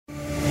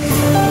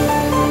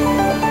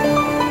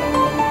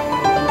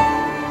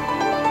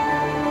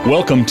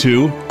Welcome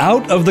to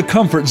Out of the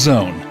Comfort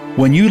Zone.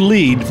 When you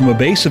lead from a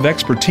base of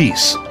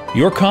expertise,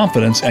 your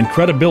confidence and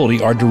credibility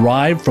are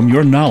derived from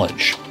your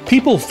knowledge.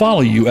 People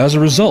follow you as a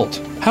result.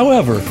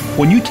 However,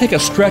 when you take a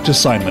stretch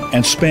assignment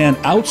and span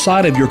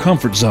outside of your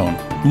comfort zone,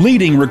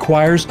 leading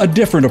requires a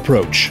different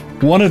approach,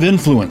 one of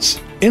influence,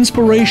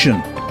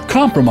 inspiration,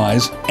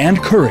 compromise, and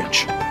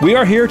courage. We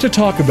are here to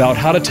talk about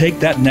how to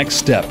take that next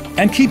step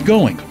and keep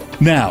going.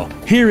 Now,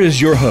 here is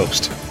your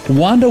host,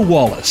 Wanda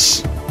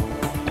Wallace.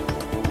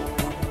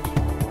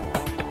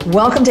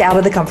 Welcome to Out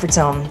of the Comfort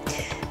Zone.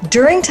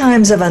 During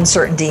times of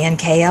uncertainty and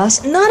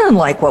chaos, not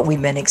unlike what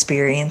we've been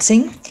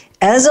experiencing,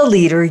 as a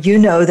leader, you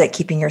know that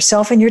keeping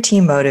yourself and your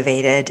team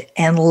motivated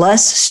and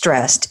less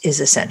stressed is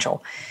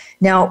essential.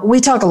 Now, we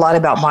talk a lot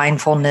about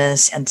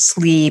mindfulness and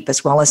sleep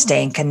as well as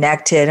staying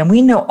connected, and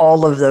we know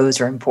all of those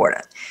are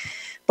important.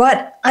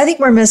 But I think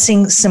we're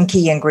missing some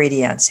key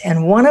ingredients,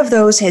 and one of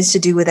those has to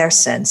do with our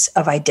sense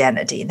of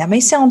identity. That may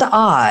sound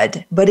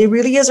odd, but it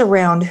really is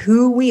around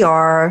who we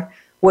are,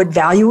 what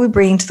value we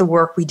bring to the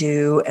work we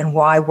do, and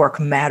why work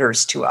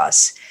matters to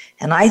us.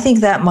 And I think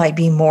that might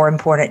be more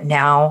important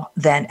now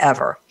than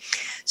ever.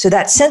 So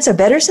that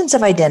better sense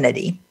of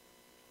identity,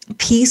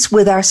 peace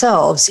with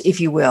ourselves,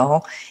 if you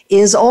will,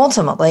 is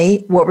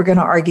ultimately what we're going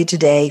to argue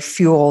today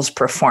fuels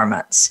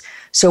performance.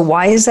 So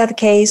why is that the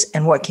case,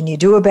 and what can you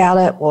do about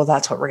it? Well,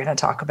 that's what we're going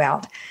to talk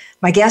about.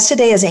 My guest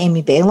today is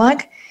Amy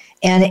Balog.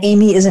 And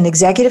Amy is an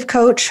executive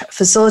coach,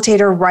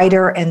 facilitator,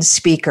 writer, and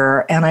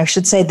speaker. And I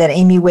should say that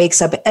Amy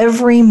wakes up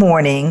every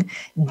morning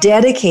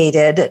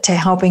dedicated to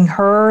helping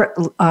her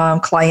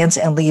clients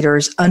and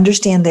leaders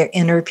understand their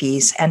inner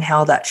peace and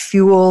how that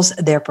fuels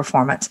their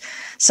performance,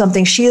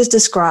 something she has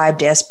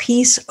described as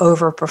peace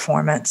over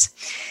performance.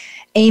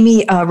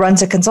 Amy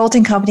runs a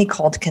consulting company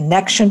called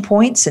Connection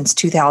Point since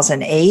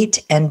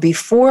 2008. And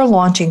before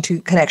launching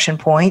to Connection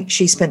Point,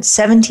 she spent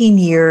 17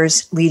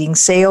 years leading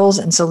sales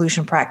and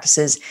solution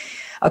practices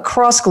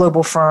across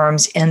global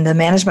firms in the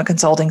management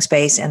consulting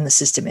space and the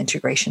system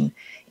integration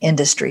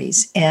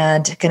industries.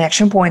 And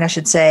Connection Point, I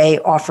should say,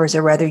 offers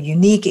a rather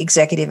unique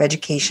executive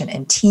education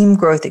and team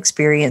growth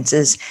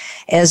experiences,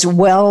 as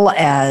well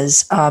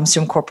as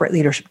some corporate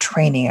leadership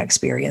training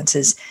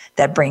experiences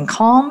that bring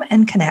calm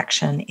and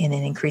connection in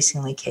an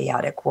increasingly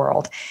chaotic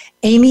world.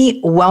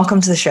 Amy, welcome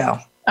to the show.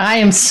 I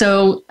am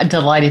so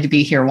delighted to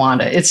be here,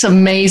 Wanda. It's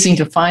amazing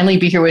to finally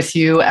be here with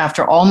you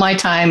after all my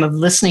time of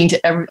listening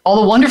to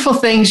all the wonderful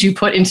things you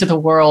put into the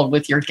world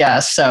with your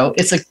guests. So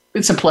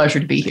it's a pleasure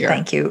to be here.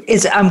 Thank you.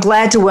 I'm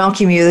glad to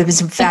welcome you. There have been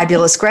some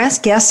fabulous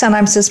guests, and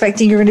I'm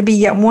suspecting you're going to be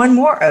yet one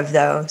more of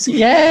those.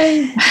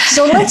 Yay.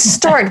 So let's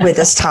start with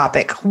this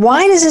topic.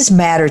 Why does this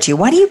matter to you?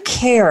 Why do you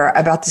care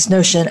about this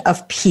notion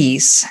of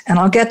peace? And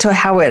I'll get to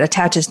how it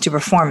attaches to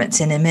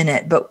performance in a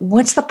minute, but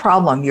what's the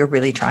problem you're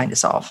really trying to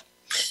solve?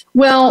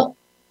 Well,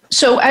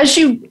 so as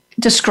you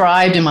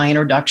described in my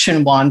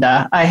introduction,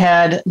 Wanda, I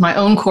had my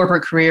own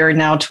corporate career,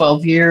 now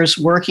 12 years,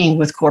 working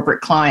with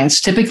corporate clients,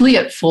 typically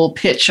at full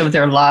pitch of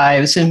their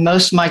lives. And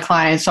most of my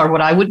clients are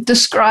what I would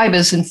describe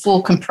as in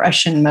full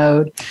compression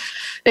mode.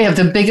 They have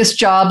the biggest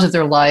jobs of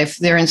their life.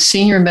 They're in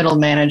senior middle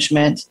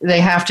management. They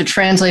have to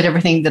translate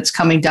everything that's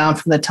coming down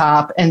from the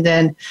top and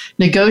then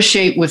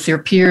negotiate with their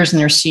peers and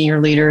their senior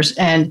leaders.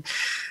 And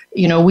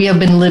we have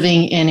been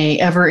living in a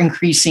ever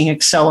increasing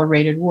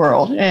accelerated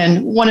world.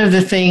 And one of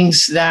the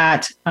things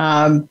that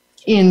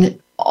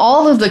in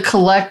all of the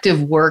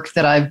collective work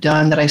that I've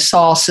done that I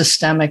saw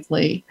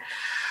systemically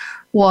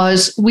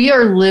was we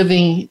are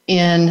living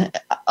in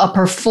a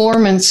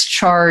performance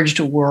charged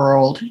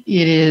world.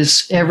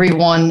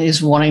 Everyone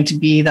is wanting to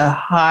be the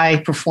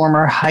high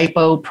performer,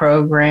 hypo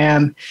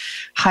program,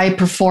 high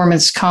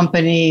performance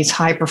companies,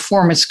 high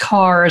performance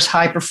cars,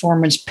 high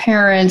performance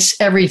parents,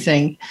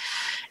 everything.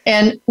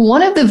 And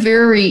one of the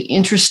very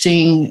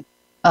interesting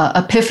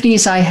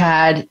epiphanies I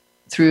had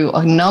through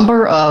a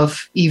number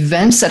of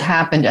events that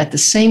happened at the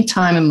same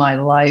time in my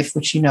life,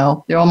 which,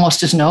 there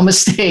almost is no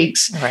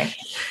mistakes, right,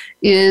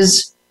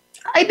 is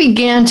I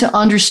began to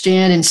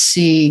understand and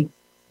see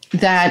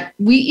that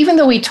even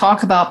though we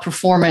talk about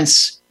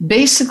performance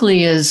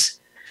basically as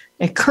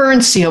a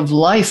currency of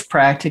life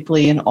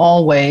practically in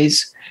all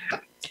ways,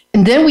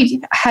 and then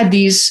we had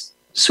these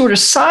sort of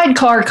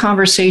sidecar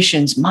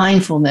conversations,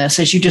 mindfulness,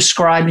 as you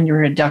described in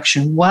your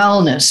introduction,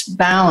 wellness,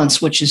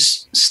 balance, which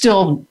is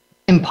still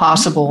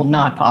impossible,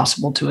 not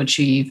possible to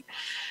achieve.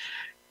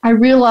 I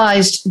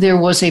realized there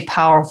was a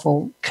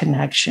powerful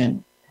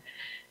connection.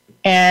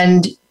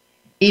 And,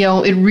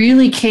 it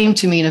really came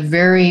to me in a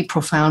very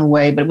profound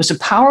way, but it was a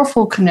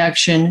powerful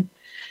connection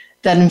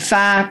that, in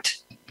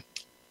fact,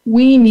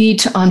 we need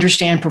to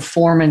understand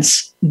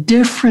performance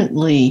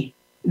differently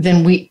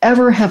than we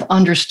ever have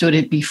understood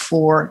it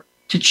before,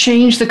 to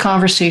change the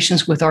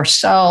conversations with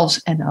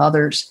ourselves and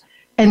others.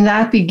 And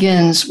that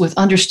begins with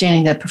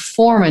understanding that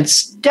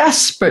performance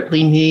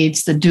desperately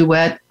needs the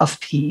duet of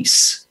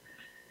peace.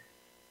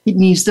 It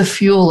needs the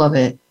fuel of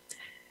it.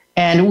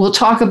 And we'll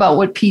talk about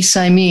what peace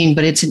I mean,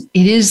 but it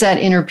is that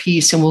inner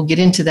peace, and we'll get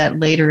into that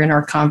later in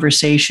our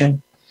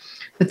conversation.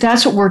 But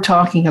that's what we're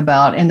talking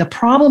about. And the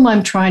problem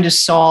I'm trying to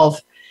solve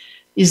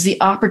is the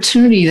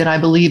opportunity that I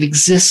believe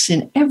exists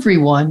in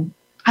everyone.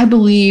 I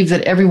believe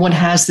that everyone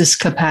has this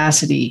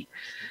capacity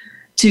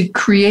to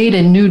create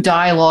a new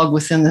dialogue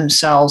within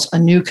themselves, a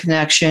new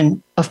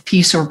connection of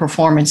peace or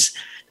performance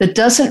that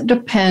doesn't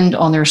depend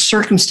on their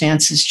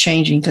circumstances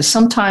changing. Because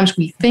sometimes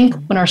we think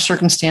when our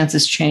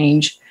circumstances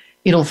change,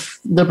 it'll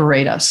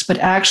liberate us. But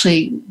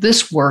actually,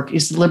 this work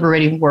is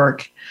liberating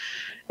work.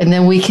 And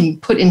then we can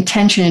put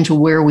intention into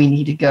where we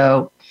need to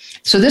go.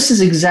 So this is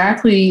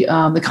exactly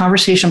the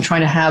conversation I'm trying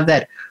to have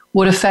that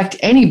would affect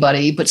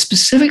anybody, but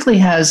specifically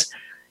has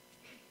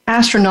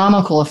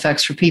astronomical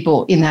effects for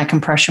people in that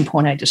compression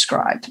point I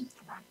described.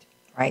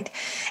 Right.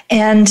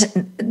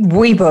 And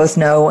we both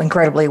know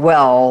incredibly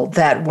well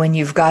that when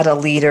you've got a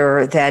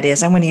leader that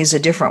is, I'm going to use a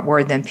different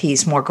word than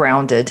peace, more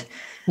grounded,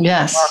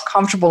 yes, more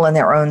comfortable in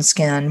their own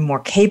skin, more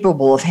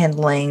capable of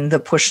handling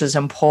the pushes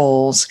and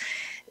pulls,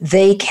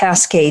 they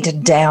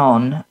cascade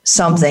down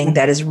something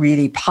that is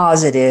really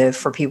positive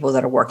for people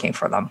that are working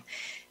for them.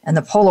 And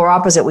the polar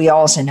opposite we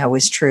also know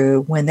is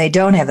true. When they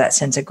don't have that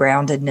sense of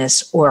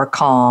groundedness or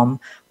calm,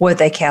 what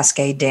they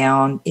cascade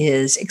down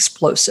is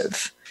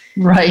explosive,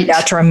 right,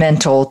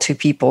 detrimental to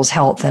people's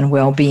health and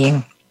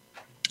well-being.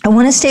 I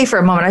want to stay for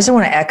a moment. I just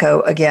want to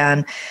echo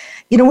again,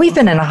 we've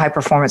been in a high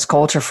performance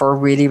culture for a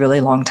really, really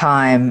long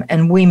time.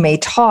 And we may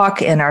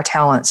talk in our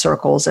talent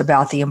circles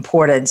about the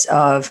importance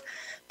of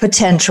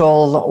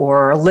potential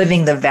or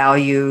living the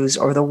values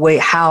or the way,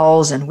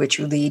 hows in which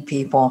you lead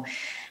people.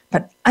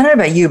 But I don't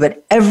know about you,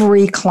 but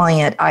every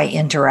client I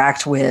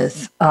interact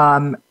with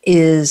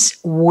is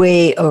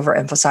way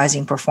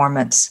overemphasizing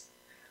performance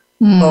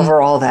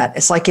over all that.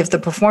 It's like if the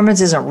performance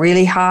isn't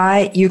really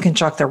high, you can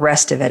chuck the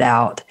rest of it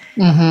out.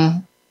 Mm-hmm.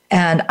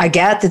 And I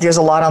get that there's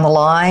a lot on the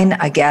line.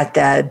 I get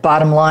that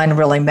bottom line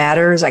really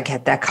matters. I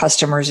get that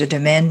customers are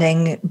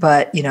demanding,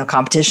 but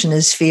competition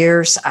is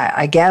fierce.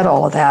 I get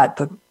all of that,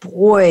 but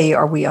boy,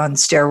 are we on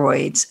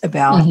steroids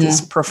about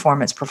this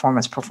performance.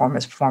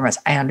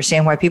 I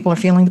understand why people are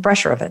feeling the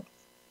pressure of it.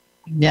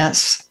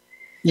 Yes.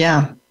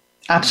 Yeah,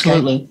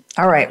 absolutely. Okay.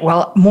 All right.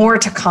 Well, more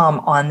to come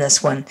on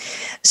this one.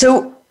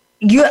 So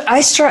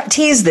I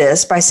tease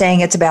this by saying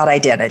it's about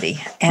identity.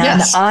 And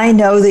yes. I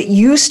know that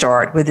you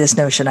start with this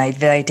notion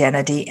of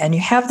identity, and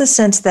you have the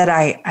sense that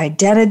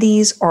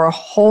identities are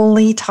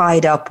wholly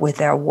tied up with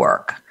their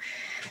work.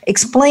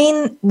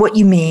 Explain what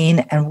you mean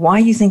and why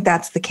you think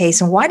that's the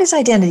case, and why does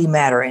identity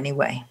matter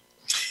anyway?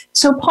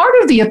 So part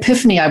of the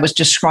epiphany I was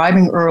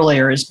describing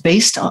earlier is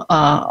based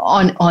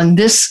on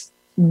this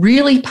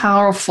really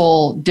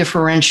powerful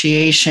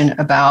differentiation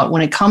about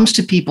when it comes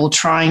to people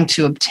trying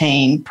to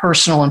obtain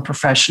personal and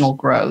professional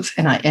growth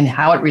and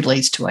how it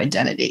relates to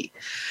identity.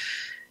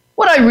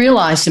 What I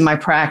realized in my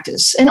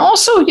practice, and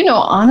also,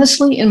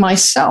 honestly, in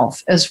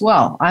myself as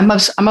well,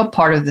 I'm a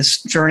part of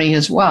this journey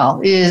as well,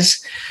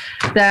 is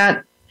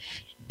that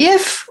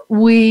if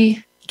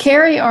we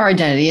carry our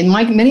identity, and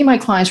many of my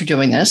clients are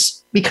doing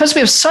this, because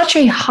we have such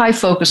a high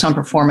focus on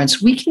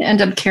performance, we can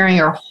end up carrying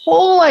our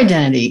whole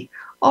identity,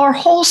 our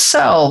whole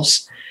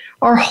selves,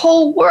 our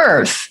whole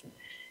worth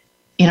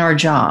in our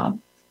job.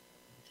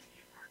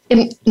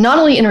 And not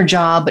only in our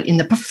job, but in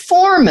the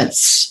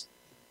performance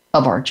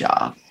of our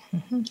job.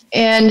 Mm-hmm.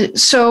 And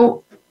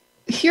so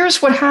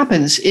here's what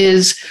happens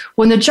is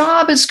when the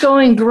job is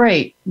going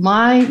great,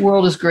 my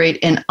world is great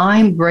and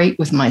I'm great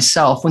with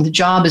myself. When the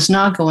job is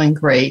not going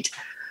great,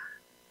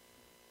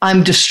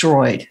 I'm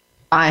destroyed.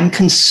 I'm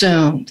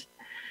consumed.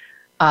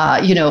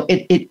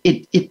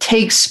 It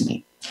takes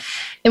me.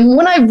 And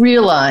what I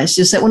realized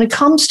is that when it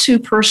comes to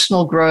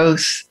personal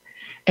growth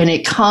and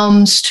it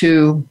comes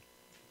to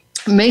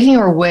making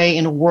our way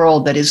in a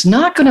world that is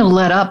not going to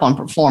let up on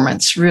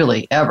performance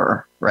really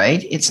ever,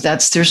 right?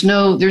 There's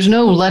no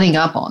letting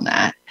up on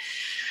that.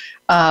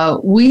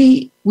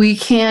 We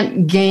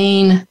can't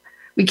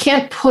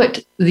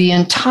put the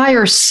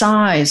entire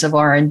size of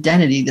our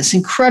identity, this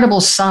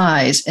incredible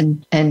size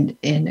and an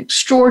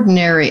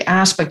extraordinary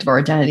aspect of our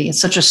identity in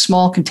such a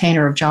small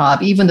container of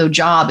job, even though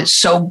job is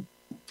so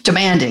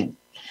demanding.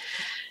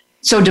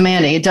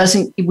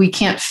 We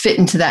can't fit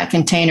into that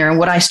container. And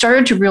what I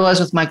started to realize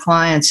with my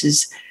clients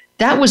is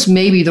that was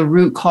maybe the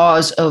root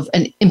cause of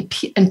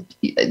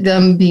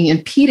them being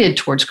impeded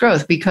towards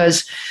growth.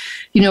 Because,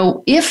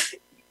 if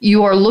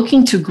you are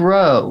looking to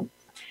grow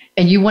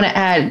and you want to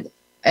add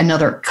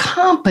another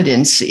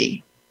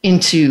competency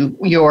into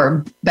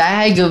your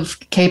bag of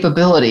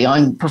capability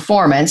on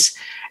performance,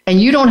 and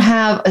you don't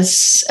have a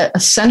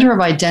center of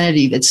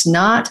identity that's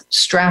not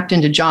strapped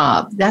into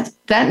job,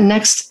 that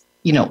next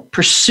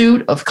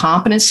pursuit of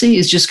competency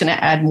is just going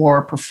to add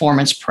more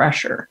performance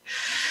pressure.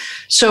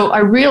 So I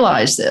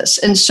realized this.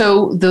 And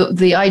so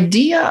the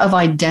idea of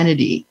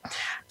identity,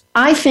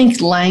 I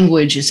think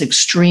language is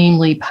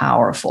extremely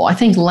powerful. I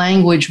think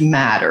language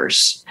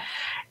matters.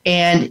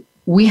 And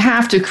we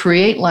have to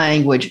create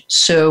language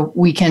so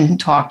we can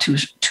talk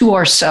to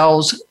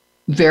ourselves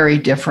very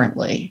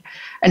differently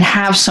and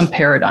have some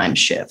paradigm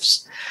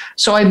shifts.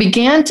 So I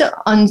began to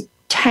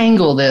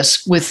untangle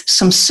this with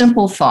some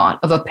simple thought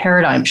of a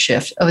paradigm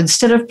shift of,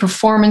 instead of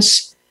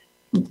performance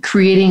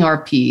creating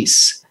our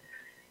peace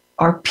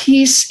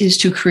is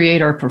to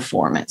create our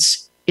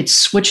performance. It's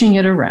switching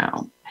it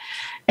around.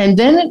 And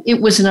then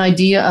it was an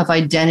idea of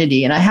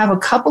identity. And I have a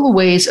couple of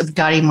ways of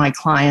guiding my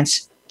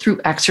clients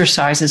through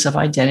exercises of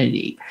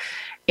identity.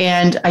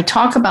 And I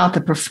talk about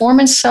the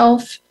performance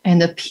self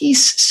and the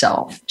peace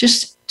self,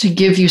 just to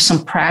give you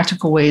some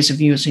practical ways of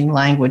using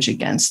language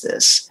against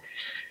this.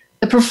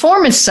 The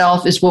performance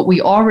self is what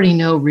we already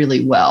know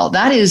really well.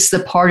 That is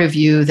the part of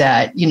you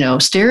that,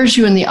 stares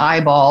you in the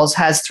eyeballs,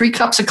 has 3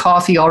 cups of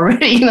coffee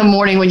already in the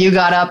morning when you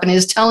got up, and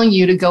is telling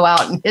you to go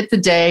out and hit the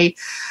day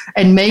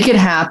and make it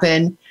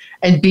happen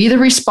and be the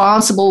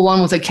responsible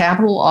one with a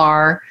capital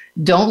R.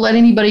 Don't let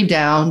anybody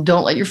down.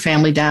 Don't let your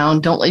family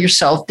down. Don't let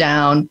yourself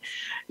down.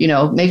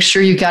 Make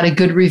sure you got a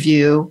good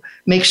review.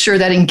 Make sure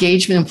that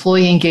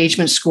employee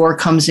engagement score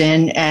comes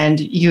in and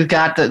you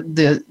got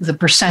the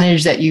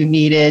percentage that you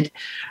needed.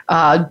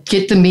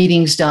 Get the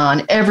meetings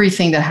done,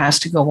 everything that has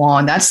to go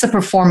on. That's the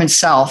performance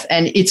self.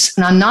 And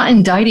I'm not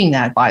indicting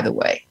that, by the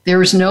way.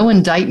 There is no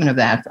indictment of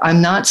that.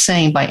 I'm not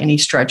saying by any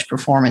stretch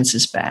performance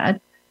is bad.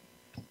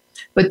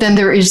 But then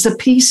there is the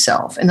peace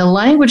self. And the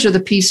language of the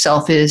peace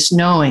self is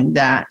knowing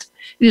that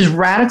it is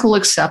radical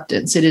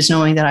acceptance. It is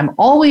knowing that I'm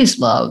always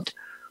loved,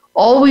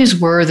 always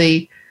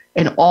worthy,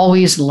 and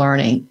always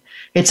learning.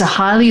 It's a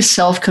highly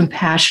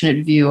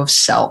self-compassionate view of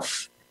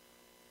self.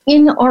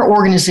 In our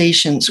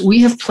organizations, we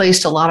have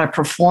placed a lot of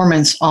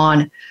performance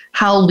on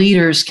how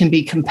leaders can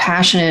be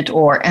compassionate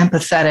or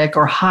empathetic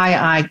or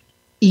high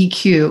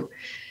EQ.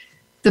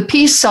 The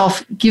peace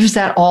self gives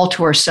that all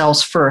to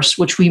ourselves first,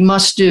 which we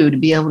must do to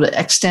be able to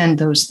extend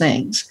those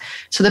things.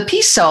 So the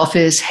peace self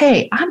is,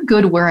 hey, I'm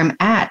good where I'm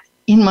at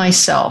in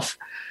myself.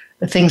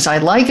 The things I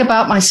like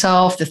about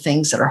myself, the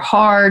things that are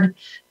hard,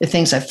 the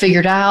things I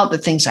figured out, the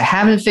things I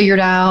haven't figured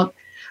out.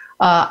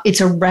 It's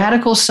a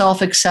radical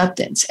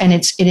self-acceptance. And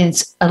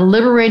it's a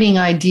liberating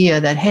idea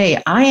that, hey,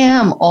 I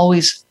am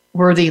always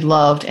worthy,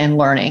 loved, and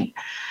learning.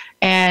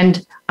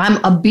 And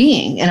I'm a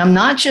being, and I'm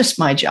not just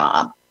my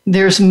job.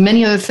 There's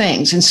many other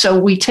things. And so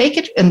we take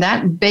it in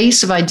that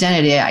base of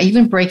identity. I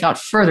even break out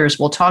further, as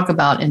we'll talk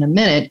about in a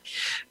minute.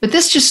 But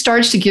this just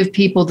starts to give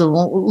people the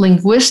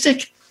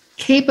linguistic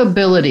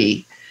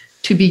capability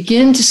to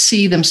begin to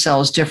see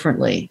themselves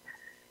differently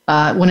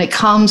when it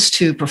comes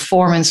to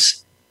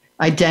performance,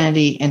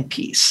 identity, and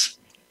peace.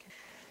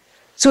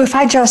 So if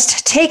I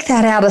just take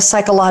that out of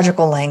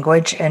psychological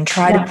language and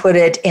try to put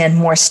it in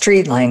more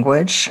street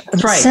language, the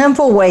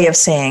simple way of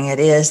saying it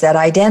is that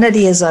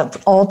identity is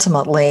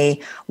ultimately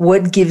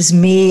what gives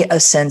me a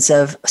sense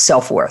of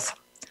self-worth.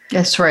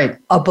 That's right.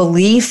 A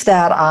belief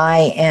that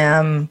I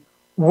am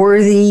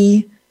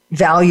worthy,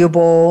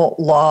 valuable,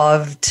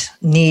 loved,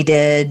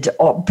 needed,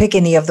 or pick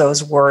any of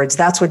those words.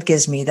 That's what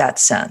gives me that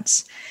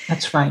sense.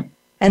 That's right.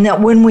 And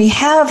that when we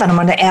have, and I'm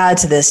going to add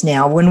to this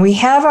now, when we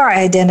have our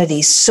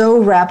identity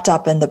so wrapped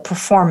up in the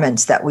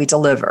performance that we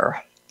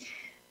deliver,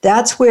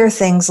 that's where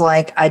things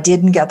like, I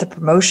didn't get the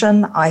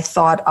promotion I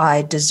thought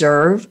I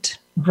deserved,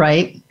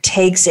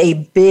 takes a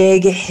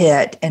big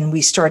hit, and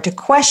we start to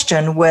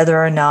question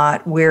whether or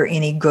not we're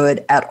any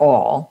good at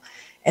all,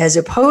 as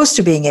opposed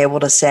to being able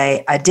to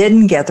say, I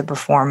didn't get the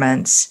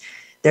performance.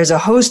 There's a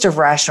host of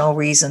rational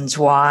reasons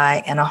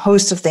why, and a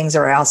host of things that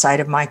are outside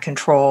of my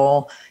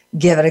control.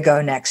 Give it a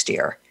go next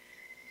year.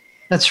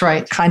 That's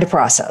right. Kind of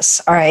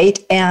process. All right.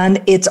 And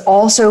it's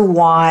also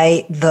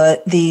why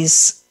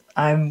these,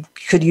 I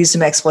could use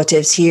some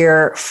expletives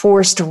here,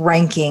 forced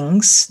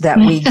rankings that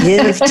we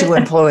give to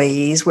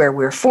employees, where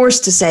we're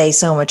forced to say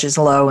so much is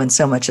low and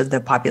so much of the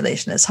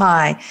population is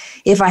high.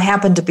 If I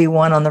happen to be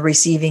one on the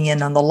receiving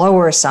end on the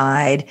lower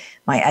side,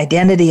 my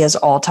identity is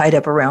all tied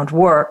up around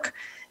work,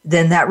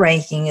 then that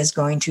ranking is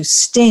going to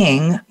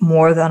sting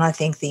more than I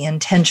think the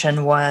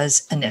intention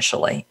was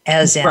initially.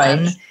 As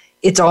in,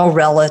 it's all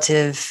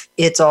relative.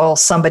 It's all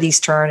somebody's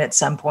turn at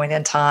some point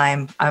in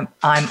time. I'm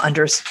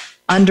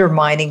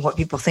undermining what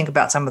people think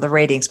about some of the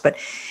ratings, but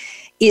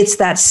it's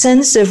that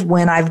sense of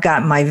when I've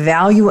got my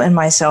value and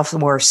my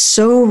self-worth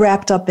so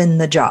wrapped up in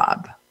the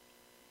job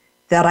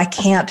that I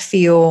can't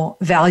feel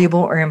valuable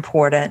or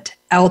important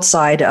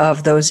outside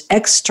of those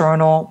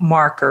external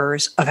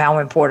markers of how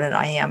important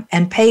I am.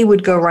 And pay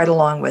would go right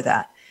along with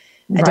that.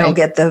 I don't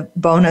get the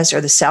bonus or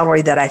the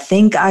salary that I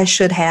think I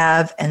should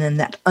have, and then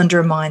that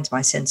undermines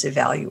my sense of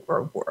value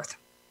or worth.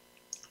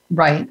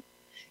 Right.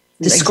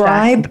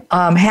 Describe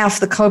half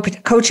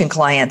the coaching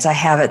clients I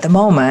have at the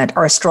moment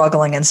are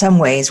struggling in some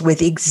ways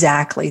with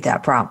exactly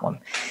that problem.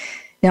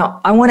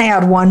 Now, I want to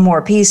add one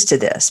more piece to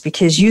this,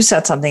 because you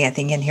said something, I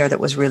think, in here that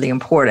was really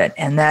important.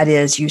 And that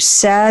is, you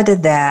said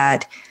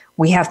that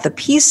we have the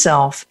peace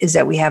self, is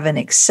that we have an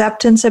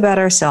acceptance about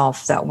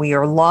ourselves, that we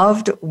are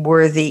loved,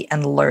 worthy,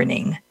 and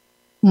learning.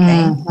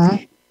 Okay?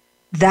 Mm-hmm.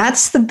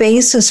 That's the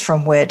basis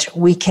from which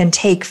we can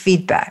take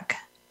feedback.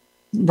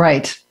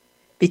 Right.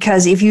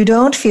 Because if you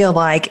don't feel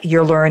like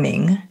you're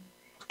learning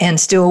and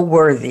still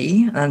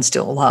worthy and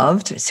still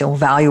loved, still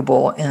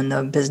valuable in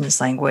the business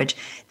language,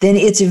 then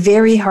it's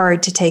very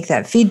hard to take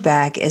that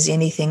feedback as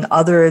anything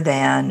other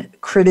than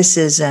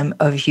criticism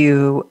of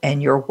you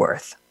and your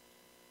worth.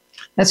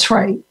 That's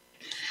right.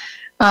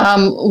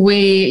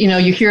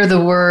 You hear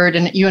the word,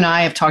 and you and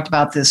I have talked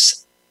about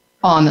this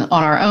on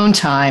our own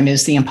time,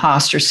 is the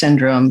imposter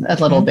syndrome a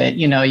little bit.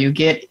 You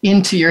get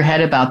into your head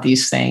about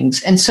these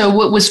things. And so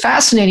what was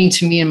fascinating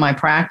to me in my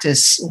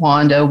practice,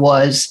 Wanda,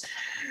 was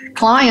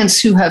clients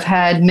who have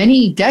had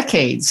many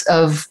decades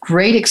of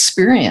great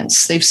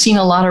experience. They've seen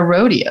a lot of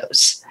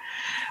rodeos.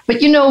 But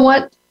you know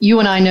what? You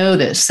and I know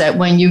this, that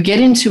when you get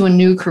into a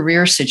new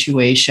career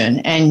situation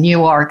and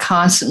you are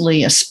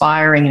constantly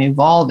aspiring and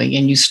evolving,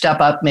 and you step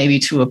up maybe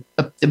to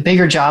a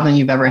bigger job than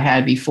you've ever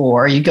had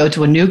before, you go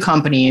to a new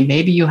company and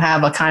maybe you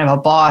have a kind of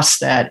a boss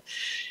that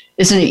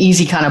isn't an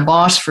easy kind of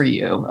boss for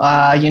you.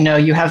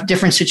 You have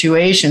different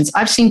situations.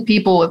 I've seen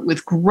people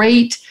with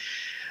great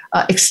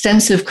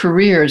extensive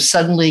careers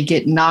suddenly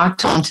get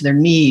knocked onto their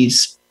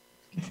knees.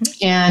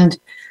 And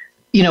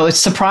it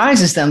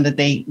surprises them that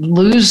they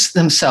lose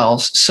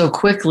themselves so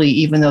quickly,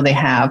 even though they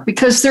have,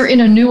 because they're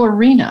in a new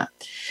arena.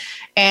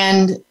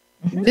 And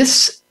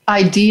this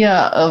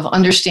idea of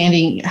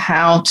understanding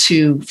how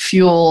to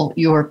fuel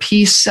your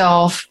peace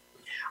self,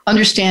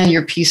 understand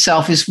your peace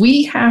self, is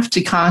we have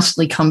to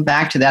constantly come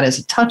back to that as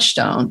a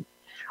touchstone,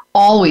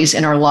 always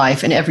in our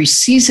life and every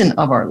season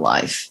of our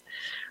life.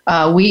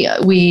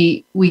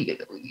 We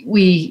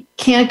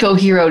can't go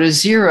 0 to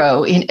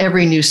 0 in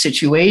every new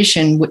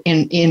situation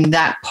in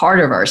that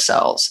part of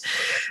ourselves.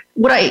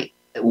 What I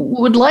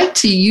would like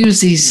to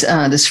use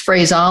this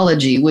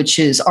phraseology, which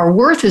is our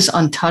worth is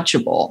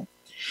untouchable.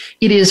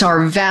 It is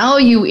our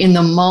value in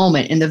the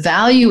moment and the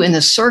value in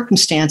the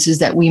circumstances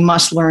that we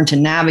must learn to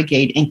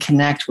navigate and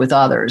connect with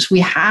others. We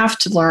have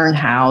to learn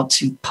how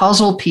to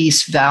puzzle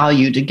piece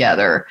value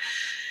together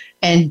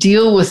and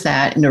deal with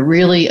that in a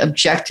really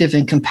objective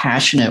and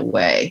compassionate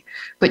way.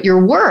 But your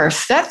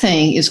worth, that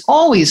thing is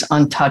always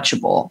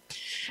untouchable.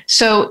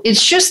 So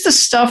it's just the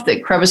stuff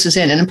that crevices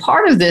in. And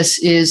part of this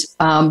is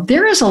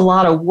there is a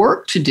lot of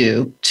work to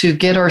do to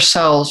get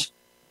ourselves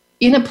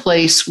in a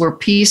place where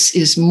peace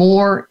is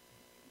more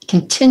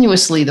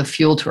continuously the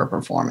fuel to our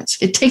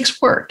performance. It takes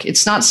work.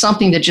 It's not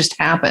something that just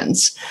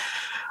happens.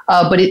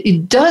 But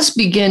it does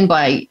begin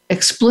by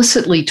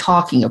explicitly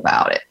talking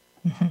about it.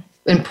 Mm-hmm.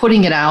 And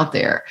putting it out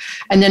there,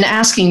 and then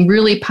asking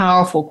really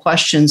powerful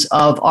questions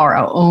of our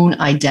own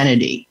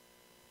identity.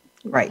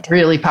 Right.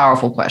 Really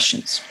powerful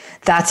questions.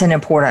 That's an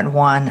important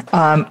one.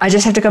 I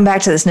just have to come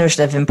back to this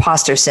notion of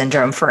imposter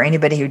syndrome. For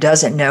anybody who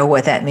doesn't know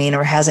what that means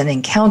or hasn't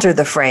encountered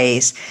the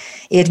phrase,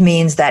 it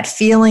means that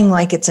feeling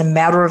like it's a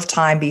matter of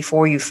time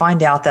before you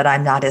find out that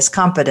I'm not as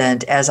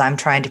competent as I'm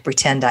trying to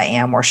pretend I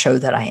am or show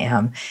that I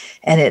am.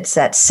 And it's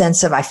that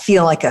sense of I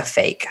feel like a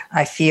fake.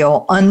 I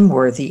feel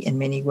unworthy in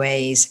many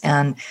ways.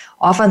 And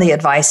often the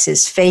advice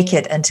is fake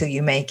it until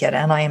you make it.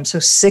 And I am so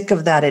sick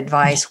of that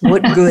advice.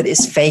 What good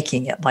is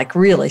faking it? Like,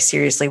 really,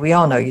 seriously, we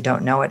all know you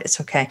don't know it. It's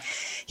okay.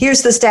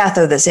 Here's the stat,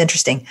 though, that's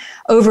interesting.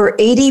 Over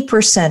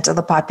 80% of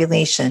the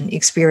population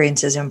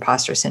experiences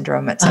imposter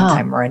syndrome at some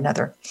time or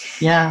another.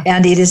 Yeah.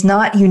 And it is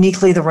not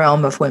uniquely the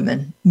realm of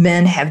women.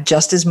 Men have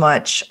just as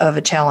much of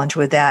a challenge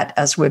with that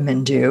as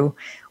women do.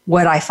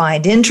 What I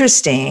find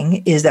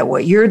interesting is that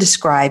what you're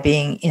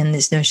describing in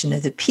this notion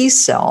of the peace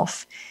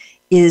self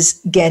is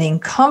getting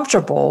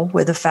comfortable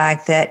with the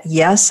fact that,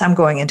 yes, I'm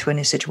going into a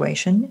new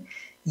situation.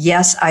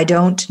 Yes, I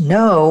don't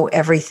know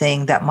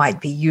everything that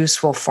might be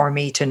useful for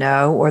me to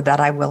know or that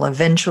I will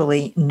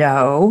eventually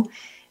know,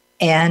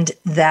 and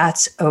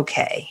that's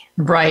okay.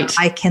 Right.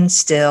 I can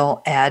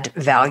still add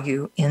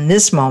value in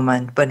this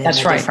moment, but in a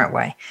different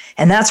way.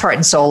 And that's heart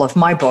and soul of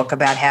my book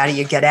about how do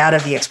you get out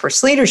of the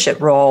experts leadership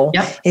role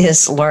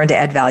is learn to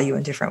add value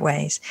in different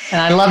ways.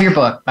 And I love your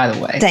book, by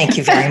the way. Thank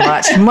you very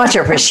much. Much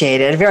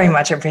appreciated. Very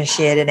much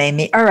appreciated,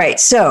 Amy. All right.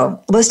 So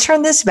let's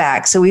turn this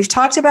back. So we've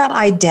talked about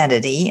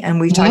identity, and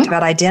we've talked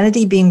about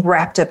identity being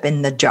wrapped up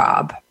in the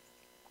job.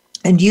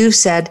 And you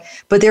said,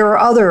 but there are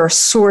other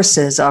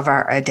sources of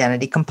our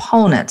identity,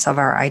 components of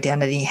our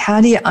identity.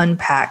 How do you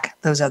unpack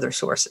those other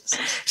sources?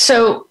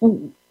 So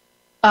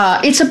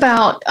it's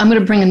about, I'm going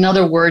to bring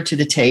another word to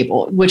the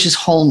table, which is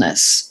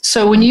wholeness.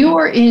 So when you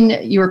are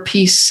in your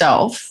peace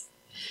self,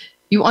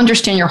 you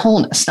understand your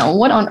wholeness. Now,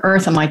 what on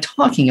earth am I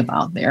talking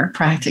about there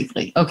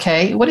practically?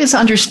 Okay. What is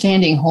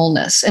understanding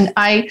wholeness? And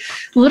I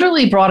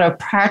literally brought a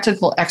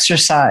practical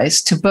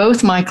exercise to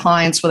both my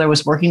clients, whether I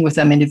was working with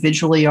them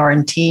individually or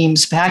in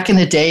teams back in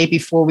the day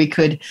before we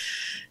could,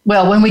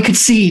 when we could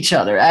see each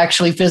other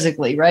actually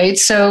physically, right?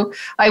 So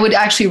I would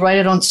actually write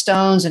it on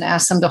stones and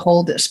ask them to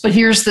hold this. But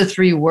here's the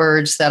 3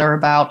 words that are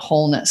about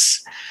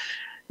wholeness.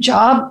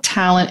 Job,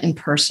 talent, and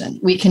person.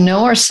 We can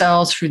know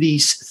ourselves through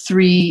these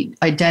 3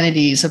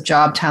 identities of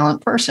job,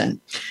 talent, person.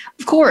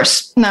 Of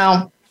course,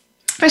 now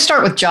If I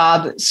start with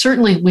job,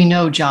 certainly we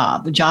know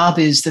job. The job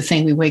is the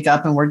thing we wake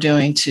up and we're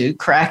doing to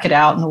crack it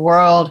out in the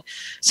world.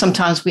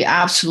 Sometimes we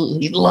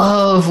absolutely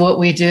love what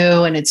we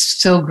do and it's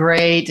so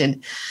great.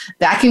 And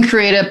that can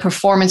create a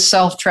performance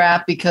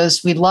self-trap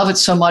because we love it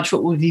so much.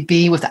 What would we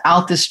be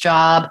without this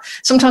job?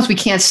 Sometimes we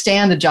can't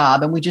stand the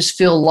job and we just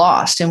feel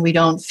lost and we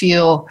don't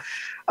feel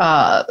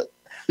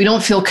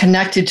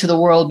connected to the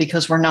world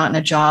because we're not in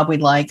a job we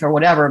like or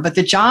whatever. But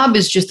the job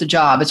is just the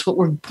job. It's what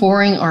we're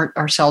pouring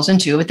ourselves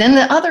into. But then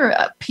the other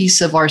piece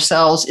of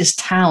ourselves is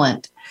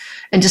talent.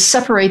 And to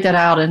separate that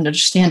out and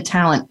understand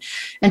talent.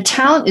 And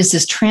talent is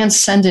this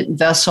transcendent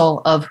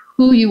vessel of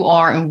who you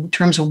are in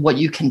terms of what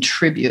you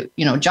contribute.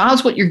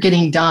 Job's what you're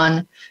getting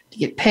done to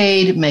get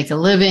paid, make a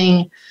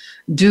living,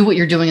 do what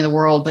you're doing in the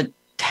world. But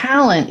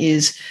talent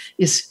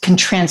can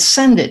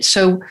transcend it.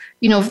 So,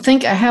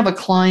 think I have a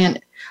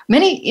client.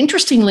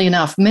 Interestingly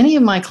enough, many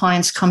of my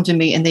clients come to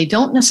me and they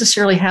don't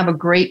necessarily have a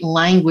great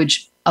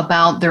language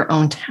about their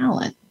own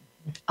talent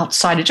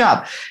outside a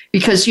job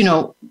because,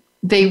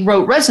 they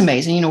wrote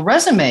resumes and,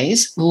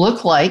 resumes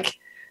look like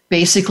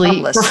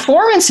basically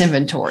performance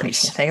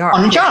inventories they are.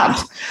 On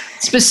jobs,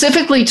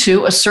 specifically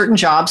to a certain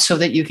job so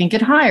that you can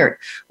get hired.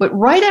 But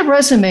write a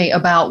resume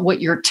about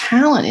what your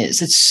talent is.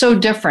 It's so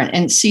different.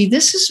 And see,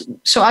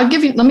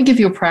 let me give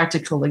you a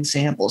practical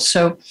example.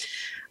 So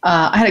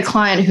I had a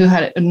client who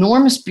had an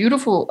enormous,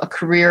 beautiful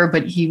career,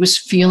 but he was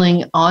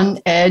feeling on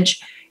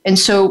edge. And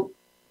so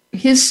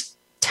his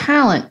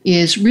talent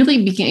is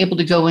really being able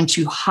to go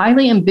into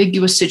highly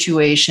ambiguous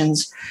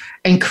situations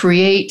and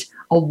create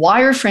a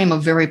wireframe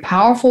of very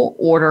powerful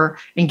order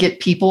and get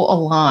people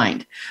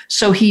aligned.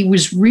 So he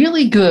was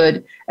really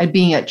good at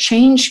being a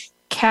change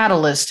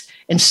catalyst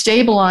and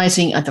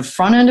stabilizing at the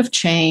front end of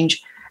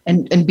change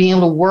and being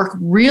able to work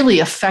really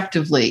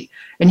effectively.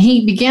 And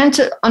he began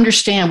to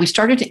understand, we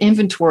started to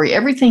inventory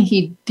everything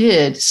he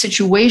did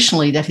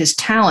situationally that his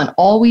talent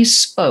always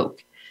spoke.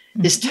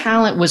 Mm-hmm. His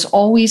talent was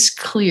always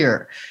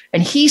clear.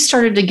 And he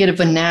started to get a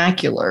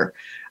vernacular.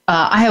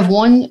 I have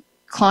one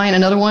client,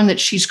 another one, that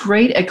she's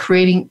great at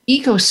creating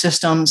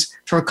ecosystems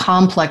for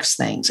complex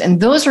things.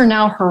 And those are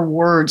now her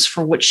words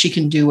for what she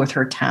can do with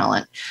her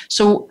talent.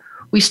 So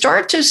we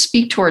start to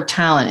speak to our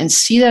talent and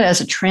see that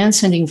as a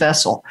transcending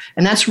vessel.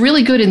 And that's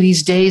really good in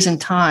these days and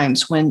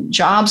times when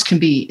jobs can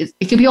be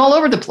all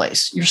over the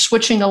place. You're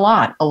switching a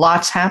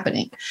lot's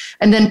happening.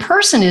 And then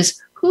person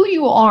is who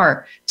you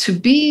are to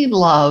be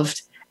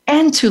loved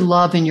and to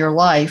love in your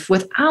life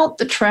without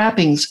the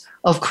trappings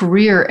of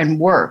career and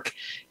work.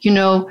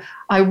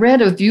 I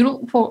read a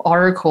beautiful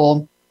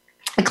article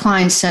a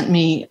client sent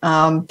me,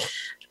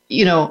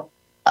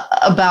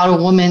 about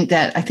a woman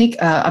that I think,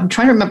 I'm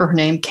trying to remember her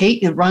name, Kate,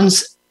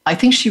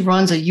 she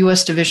runs a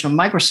US division of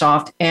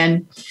Microsoft.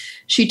 And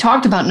she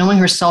talked about knowing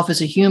herself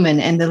as a human,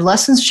 and the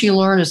lessons she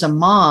learned as a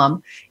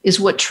mom is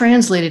what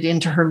translated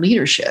into her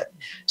leadership.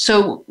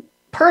 So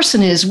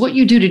person is what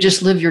you do to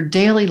just live your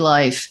daily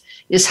life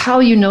is how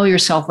you know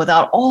yourself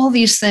without all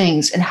these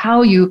things and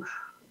how you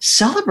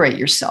celebrate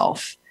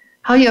yourself,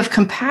 how you have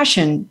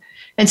compassion.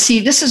 And see,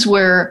 this is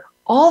where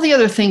all the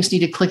other things need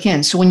to click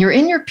in. So when you're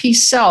in your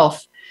peace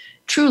self,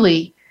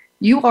 truly,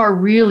 you are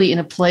really in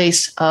a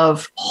place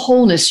of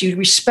wholeness. You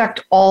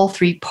respect all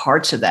three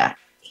parts of that.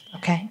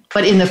 Okay.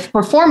 But in the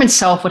performance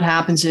self, what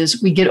happens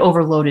is we get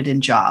overloaded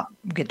in job.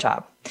 Good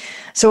job.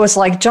 So it's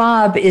like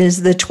job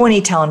is the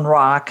 20-ton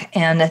rock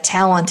and a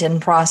talent in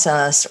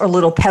process or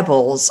little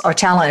pebbles, or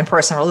talent in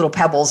person or little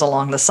pebbles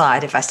along the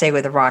side, if I stay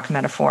with the rock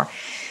metaphor.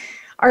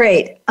 All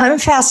right. I'm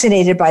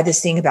fascinated by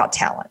this thing about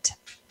talent.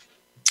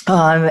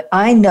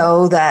 I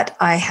know that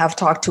I have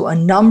talked to a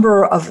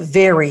number of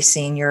very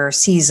senior,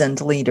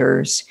 seasoned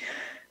leaders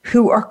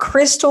who are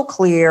crystal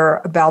clear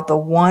about the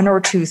one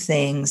or two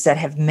things that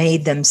have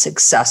made them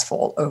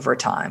successful over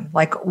time.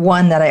 Like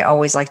one that I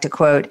always like to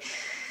quote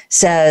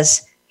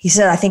says, he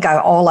said, I think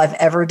all I've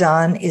ever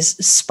done is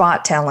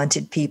spot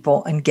talented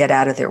people and get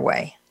out of their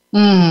way.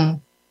 Mm.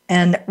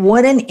 And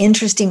what an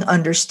interesting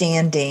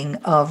understanding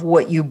of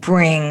what you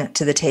bring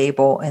to the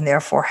table and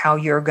therefore how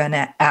you're going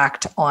to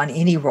act on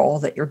any role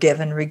that you're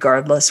given,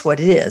 regardless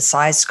what it is,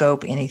 size,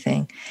 scope,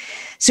 anything.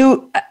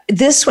 So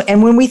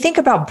and when we think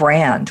about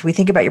brand, we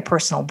think about your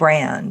personal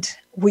brand.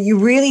 What you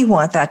really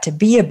want that to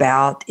be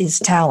about is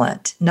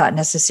talent, not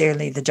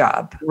necessarily the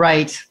job.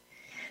 Right.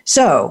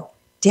 So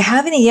do you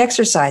have any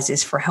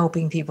exercises for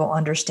helping people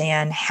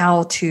understand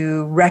how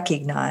to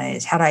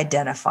recognize, how to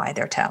identify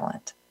their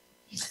talent?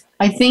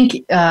 I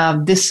think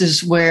this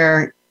is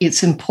where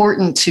it's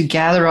important to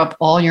gather up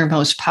all your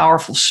most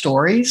powerful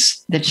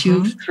stories that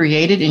you've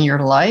created in your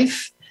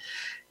life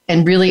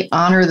and really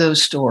honor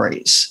those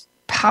stories,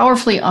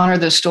 powerfully honor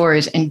those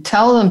stories and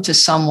tell them to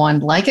someone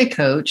like a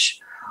coach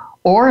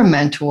or a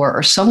mentor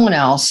or someone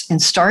else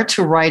and start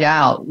to write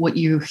out what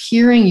you're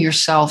hearing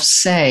yourself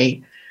say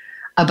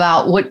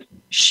about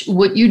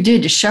what you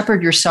did to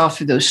shepherd yourself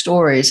through those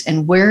stories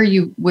and where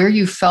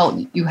you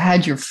felt you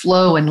had your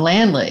flow and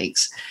land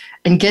legs.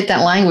 And get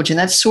that language. And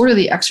that's sort of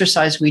the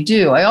exercise we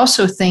do. I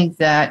also think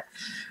that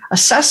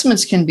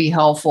Assessments can be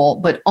helpful,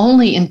 but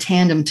only in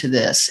tandem to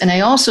this. And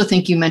I also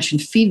think you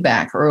mentioned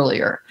feedback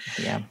earlier.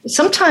 Yeah.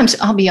 Sometimes,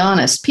 I'll be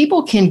honest,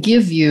 people can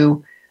give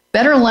you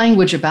better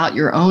language about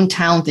your own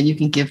talent than you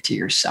can give to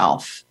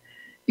yourself.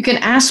 You can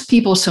ask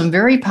people some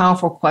very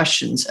powerful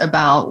questions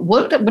about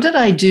what did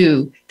I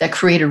do that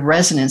created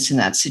resonance in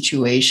that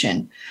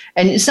situation?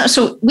 And it's not,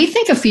 so we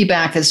think of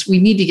feedback as we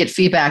need to get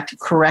feedback to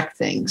correct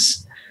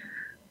things.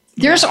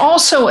 There's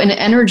also an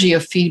energy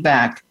of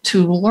feedback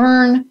to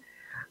learn.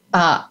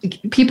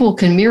 People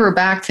can mirror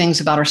back things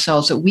about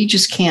ourselves that we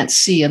just can't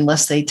see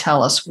unless they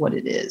tell us what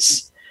it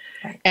is.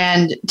 Right.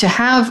 And to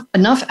have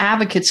enough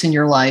advocates in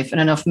your life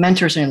and enough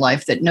mentors in your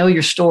life that know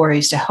your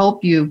stories to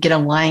help you get a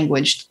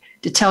language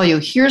to tell you,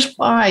 here's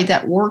why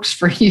that works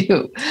for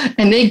you.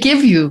 And they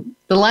give you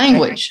the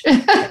language.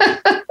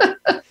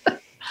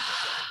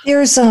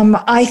 There's,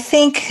 I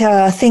think,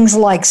 things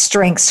like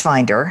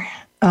StrengthsFinder,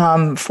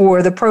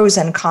 for the pros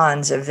and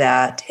cons of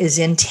that, is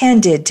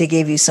intended to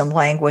give you some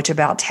language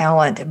about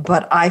talent,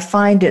 but I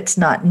find it's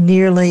not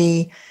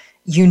nearly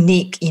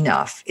unique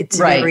enough. It's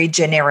very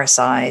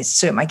genericized,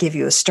 so it might give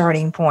you a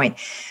starting point.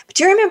 But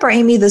do you remember,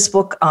 Amy, this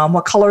book,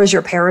 What Color is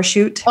Your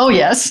Parachute? Oh,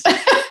 yes.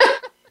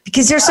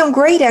 Because there's some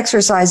great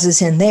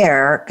exercises in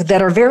there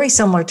that are very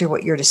similar to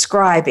what you're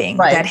describing,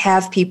 that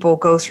have people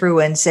go through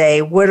and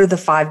say, what are the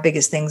 5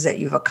 biggest things that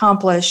you've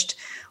accomplished?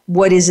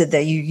 What is it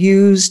that you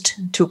used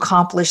to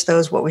accomplish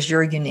those? What was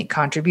your unique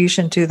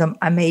contribution to them?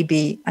 I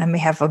may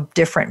have a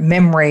different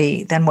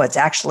memory than what's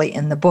actually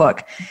in the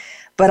book.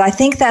 But I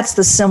think that's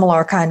the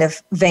similar kind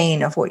of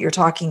vein of what you're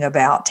talking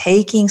about,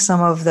 taking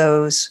some of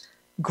those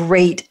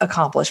great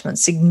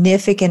accomplishments,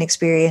 significant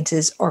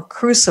experiences, or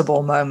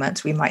crucible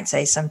moments, we might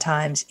say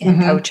sometimes in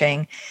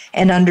coaching,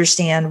 and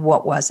understand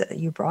what was it that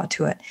you brought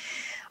to it.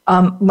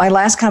 My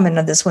last comment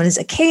on this one is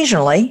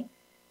occasionally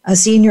a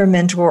senior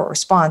mentor or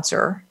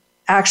sponsor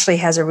actually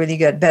has a really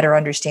better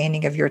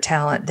understanding of your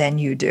talent than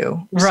you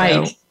do.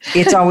 Right. So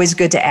it's always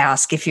good to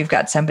ask if you've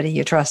got somebody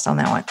you trust on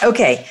that one.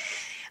 Okay.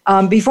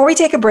 Before we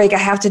take a break, I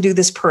have to do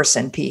this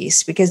person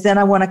piece, because then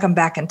I want to come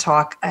back and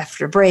talk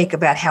after break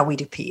about how we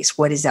do peace.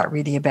 What is that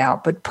really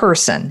about? But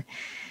person,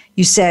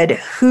 you said,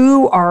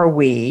 who are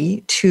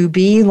we to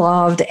be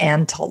loved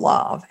and to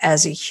love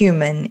as a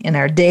human in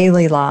our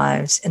daily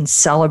lives and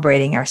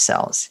celebrating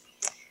ourselves?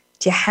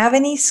 Do you have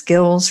any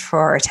skills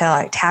for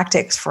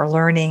tactics for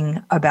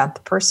learning about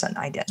the person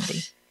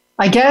identity?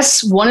 I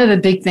guess one of the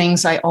big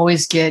things I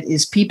always get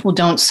is people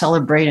don't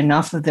celebrate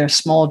enough of their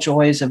small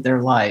joys of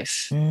their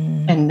life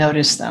and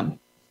notice them.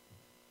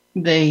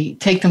 They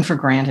take them for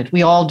granted.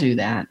 We all do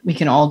that. We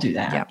can all do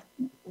that. Yep.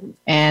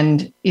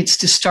 And it's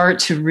to start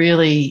to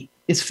really,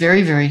 it's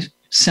very, very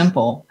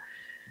simple,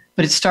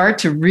 but it's start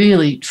to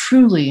really,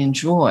 truly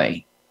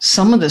enjoy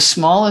some of the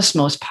smallest,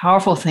 most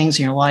powerful things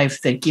in your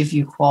life that give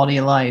you quality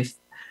of life.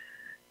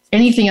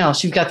 Anything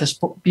else, you've got this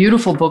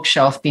beautiful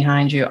bookshelf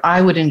behind you.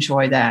 I would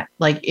enjoy that.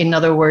 Like, in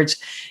other words,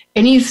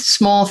 any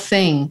small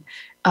thing,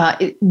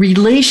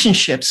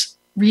 relationships,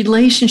 high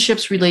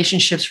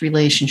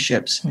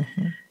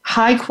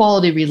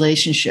quality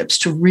relationships,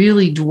 to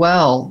really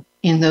dwell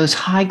in those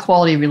high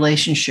quality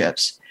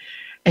relationships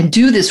and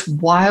do this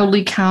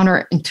wildly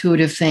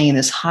counterintuitive thing in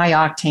this high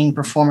octane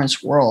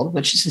performance world,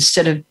 which is,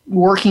 instead of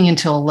working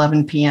until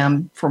 11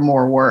 p.m. for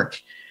more work,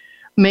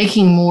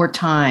 making more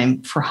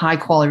time for high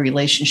quality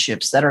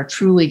relationships that are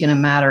truly going to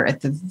matter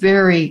at the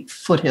very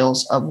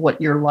foothills of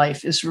what your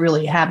life is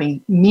really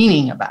having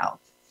meaning about,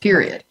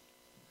 period.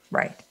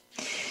 Right.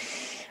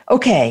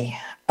 Okay.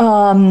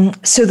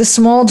 So the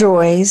small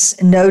joys,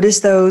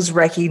 notice those,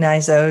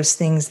 recognize those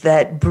things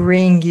that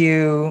bring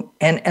you,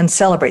 and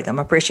celebrate them,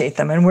 appreciate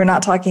them. And we're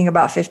not talking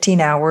about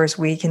 15 hours.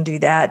 We can do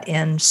that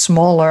in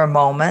smaller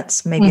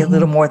moments, maybe a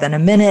little more than a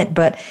minute,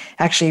 but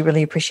actually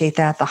really appreciate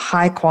that. The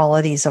high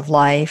qualities of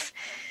life.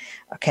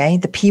 Okay.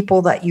 The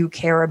people that you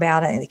care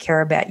about and they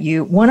care about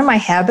you. One of my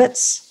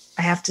habits,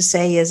 I have to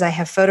say, is I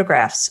have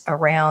photographs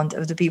around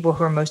of the people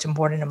who are most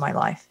important in my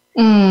life.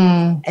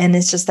 And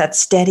it's just that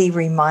steady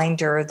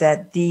reminder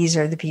that these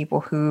are the people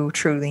who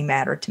truly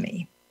matter to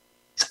me.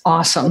 It's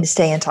awesome. And to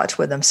stay in touch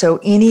with them. So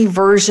any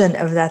version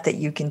of that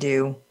you can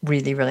do,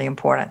 really, really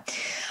important.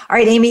 All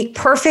right, Amy,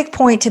 perfect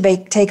point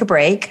to take a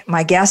break.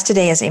 My guest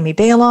today is Amy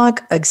Balog,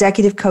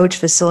 executive coach,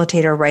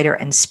 facilitator, writer,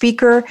 and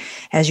speaker.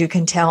 As you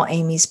can tell,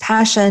 Amy's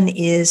passion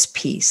is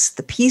peace,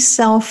 the peace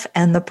self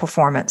and the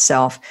performance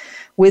self,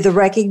 with the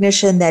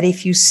recognition that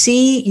if you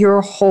see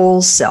your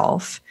whole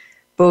self,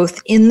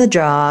 both in the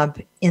job,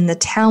 in the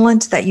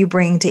talent that you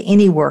bring to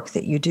any work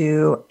that you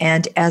do,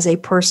 and as a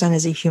person,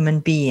 as a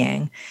human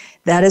being,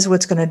 that is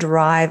what's going to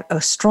derive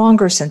a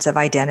stronger sense of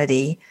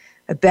identity,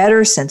 a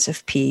better sense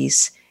of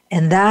peace,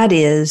 and that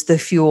is the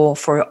fuel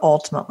for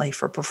ultimately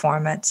for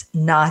performance,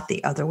 not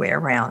the other way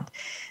around.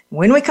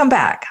 When we come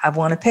back, I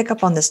want to pick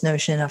up on this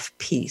notion of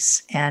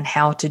peace and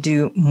how to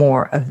do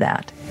more of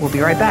that. We'll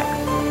be right back.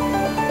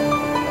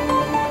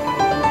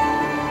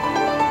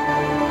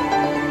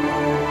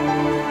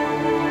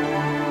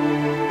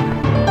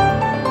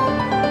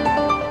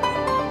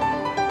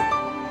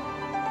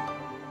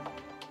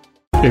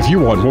 If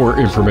you want more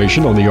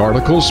information on the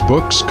articles,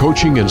 books,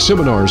 coaching, and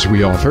seminars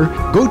we offer,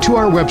 go to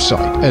our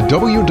website at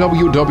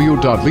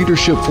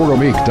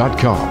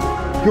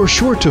www.leadershipforuminc.com. You're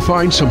sure to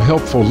find some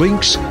helpful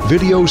links,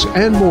 videos,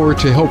 and more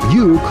to help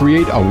you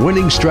create a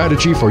winning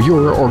strategy for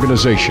your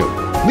organization.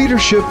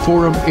 Leadership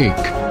Forum,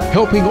 Inc.,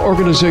 helping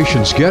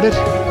organizations get it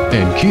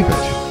and keep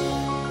it.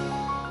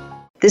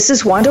 This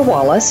is Wanda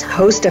Wallace,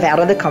 host of Out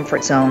of the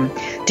Comfort Zone.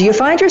 Do you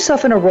find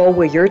yourself in a role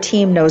where your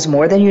team knows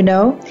more than you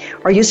know?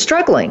 Are you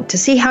struggling to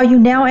see how you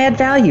now add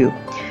value?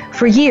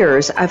 For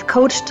years, I've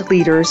coached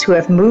leaders who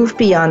have moved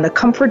beyond the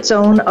comfort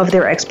zone of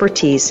their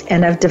expertise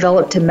and have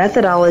developed a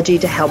methodology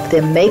to help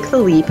them make the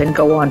leap and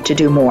go on to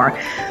do more.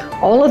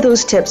 All of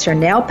those tips are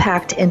now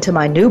packed into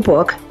my new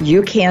book,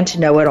 You Can't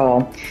Know It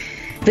All.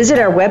 Visit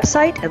our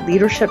website at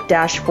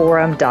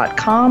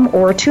leadership-forum.com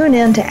or tune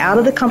in to Out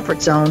of the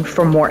Comfort Zone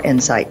for more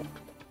insight.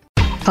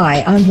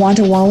 Hi, I'm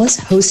Wanda Wallace,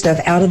 host of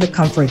Out of the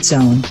Comfort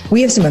Zone.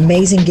 We have some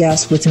amazing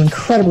guests with some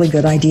incredibly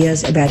good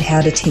ideas about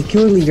how to take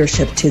your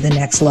leadership to the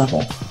next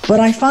level. But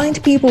I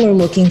find people are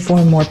looking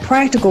for more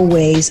practical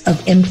ways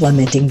of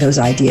implementing those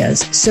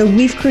ideas. So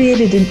we've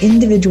created an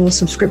individual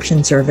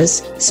subscription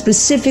service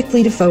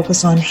specifically to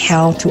focus on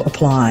how to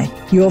apply.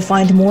 You'll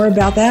find more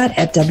about that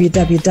at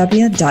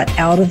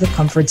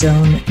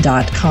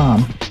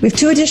www.outofthecomfortzone.com. We have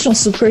 2 additional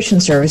subscription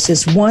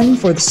services, one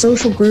for the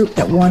social group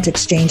that want to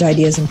exchange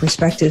ideas and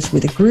perspectives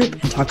with a group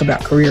and talk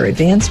about career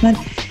advancement,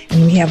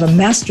 and we have a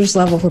master's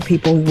level for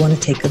people who want to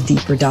take a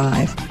deeper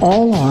dive,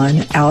 all on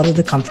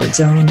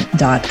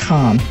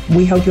outofthecomfortzone.com.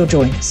 We hope you'll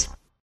join us.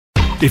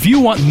 If you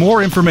want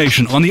more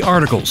information on the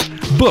articles,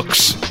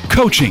 books,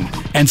 coaching,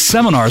 and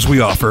seminars we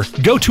offer,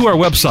 go to our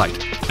website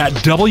at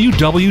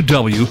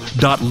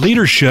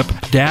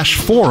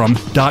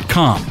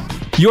www.leadership-forum.com.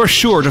 You're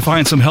sure to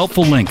find some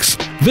helpful links,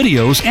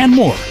 videos, and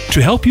more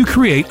to help you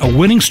create a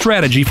winning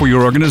strategy for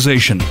your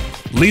organization.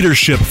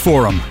 Leadership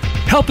Forum,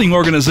 helping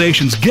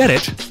organizations get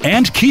it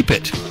and keep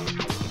it.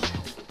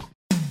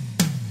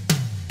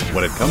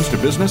 When it comes to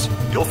business,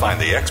 you'll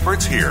find the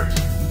experts here.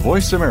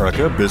 Voice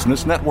America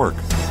Business Network.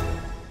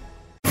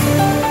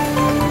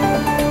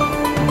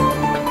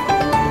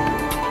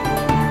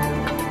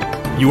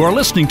 You are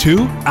listening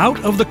to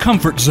Out of the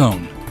Comfort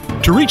Zone.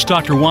 To reach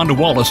Dr. Wanda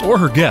Wallace or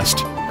her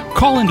guest,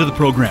 call into the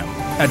program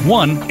at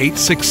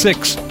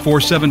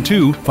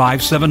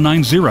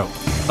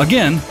 1-866-472-5790.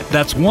 Again,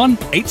 that's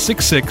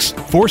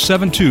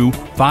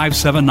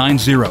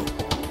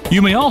 1-866-472-5790.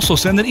 You may also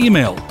send an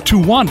email to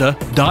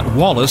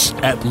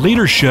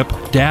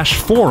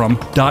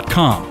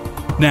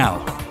wanda.wallace@leadership-forum.com.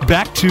 Now,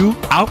 back to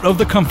Out of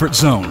the Comfort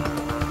Zone.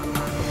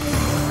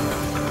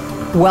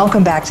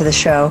 Welcome back to the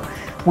show.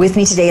 With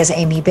me today is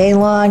Amy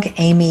Balog.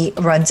 Amy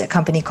runs a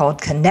company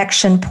called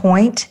Connection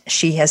Point.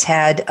 She has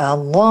had a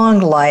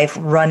long life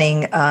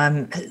running,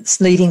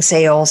 leading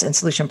sales and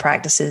solution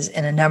practices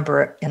in a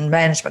number in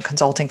management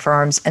consulting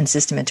firms and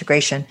system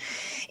integration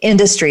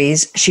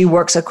industries. She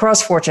works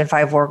across Fortune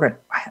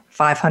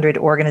 500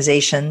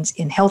 organizations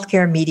in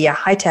healthcare, media,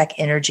 high-tech,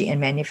 energy,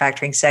 and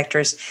manufacturing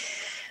sectors.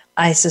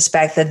 I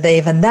suspect that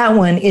even that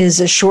one is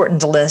a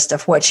shortened list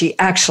of what she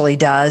actually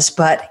does,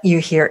 but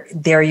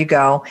there you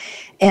go.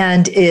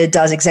 And it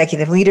does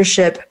executive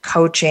leadership,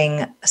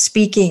 coaching,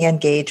 speaking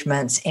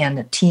engagements,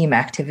 and team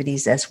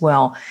activities as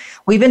well.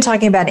 We've been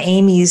talking about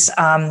Amy's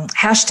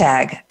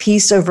hashtag,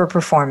 peace over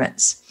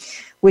performance,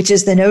 which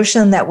is the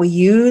notion that we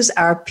use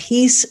our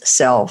peace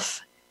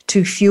self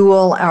to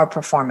fuel our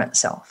performance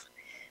self.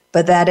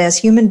 But that as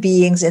human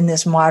beings in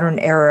this modern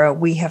era,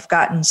 we have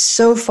gotten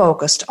so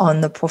focused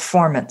on the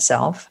performance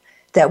self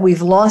that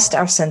we've lost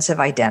our sense of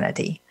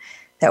identity,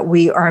 that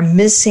we are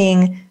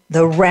missing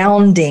the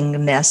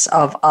roundingness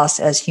of us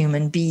as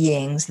human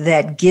beings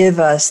that give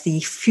us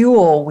the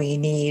fuel we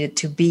need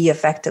to be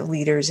effective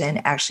leaders and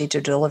actually to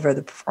deliver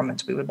the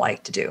performance we would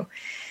like to do.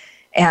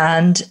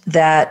 And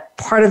that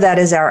part of that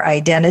is our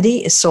identity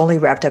is solely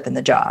wrapped up in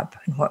the job.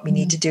 And what we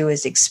need to do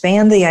is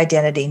expand the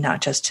identity, not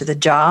just to the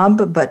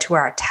job, but to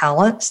our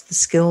talents, the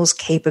skills,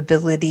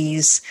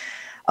 capabilities,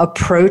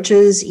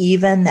 approaches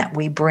even that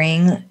we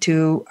bring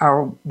to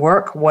our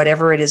work,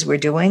 whatever it is we're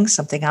doing,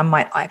 something I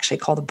might actually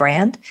call the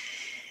brand,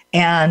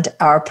 and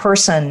our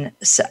person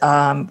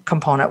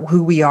component,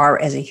 who we are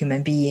as a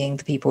human being,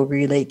 the people we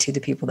relate to, the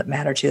people that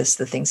matter to us,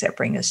 the things that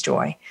bring us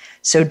joy.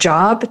 So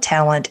job,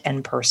 talent,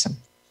 and person.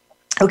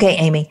 Okay,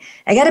 Amy,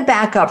 I got to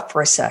back up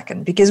for a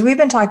second because we've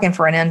been talking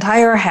for an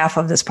entire half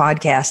of this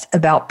podcast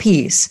about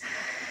peace,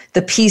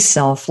 the peace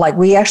self, like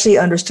we actually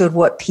understood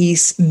what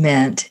peace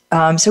meant.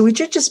 So we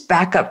should just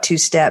back up 2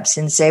 steps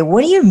and say,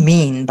 what do you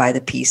mean by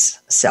the peace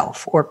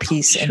self or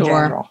peace in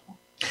general?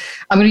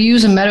 I'm going to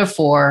use a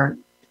metaphor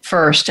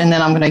first, and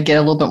then I'm going to get a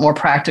little bit more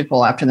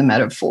practical after the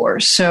metaphor.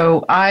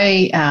 So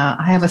I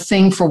have a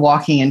thing for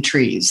walking in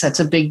trees.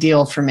 That's a big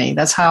deal for me.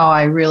 That's how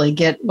I really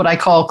get what I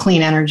call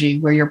clean energy,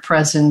 where you're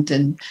present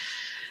and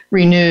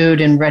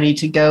renewed and ready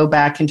to go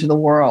back into the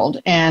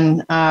world.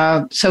 And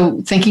so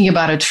thinking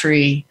about a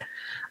tree,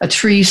 A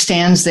tree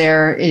stands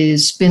there,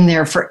 is been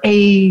there for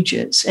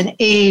ages and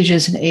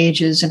ages and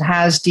ages and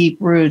has deep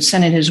roots,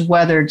 and it has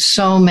weathered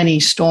so many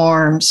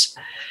storms,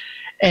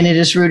 and it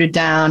is rooted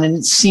down and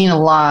it's seen a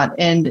lot.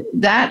 And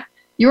that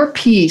your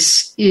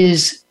peace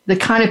is the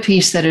kind of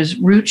peace that is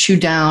roots you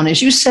down.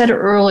 As you said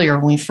earlier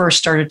when we first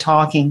started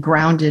talking,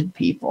 grounded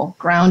people,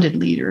 grounded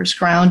leaders,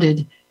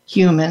 grounded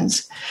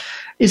humans.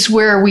 It's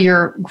where we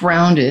are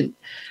grounded.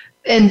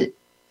 And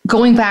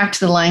going back to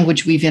the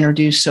language we've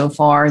introduced so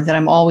far, that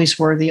I'm always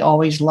worthy,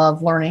 always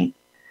love, learning,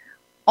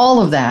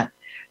 all of that.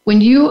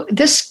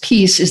 This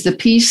piece is the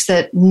piece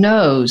that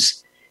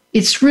knows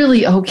it's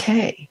really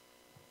okay.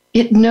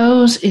 It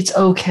knows it's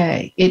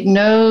okay. It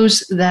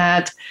knows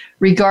that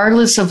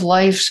regardless of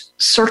life's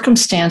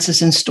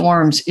circumstances and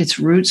storms, its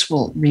roots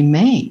will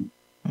remain.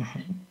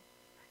 Mm-hmm.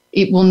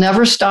 It will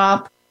never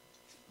stop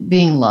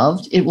being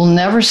loved. It will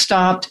never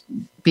stop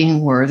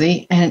being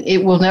worthy, and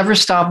it will never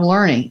stop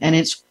learning. And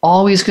it's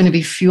always going to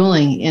be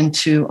fueling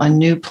into a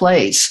new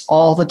place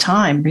all the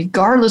time,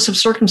 regardless of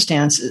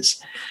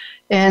circumstances.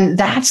 And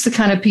that's the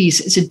kind of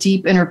peace. It's a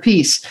deep inner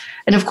peace.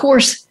 And of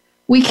course,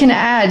 we can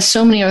add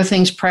so many other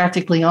things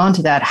practically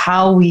onto that,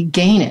 how we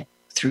gain it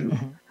through,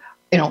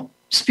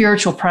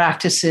 spiritual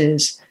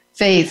practices,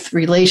 faith,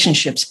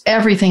 relationships,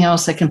 everything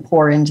else that can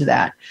pour into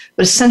that.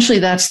 But essentially,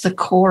 that's the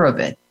core of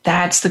it.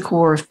 That's the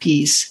core of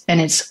peace. And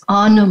it's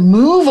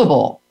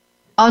unmovable,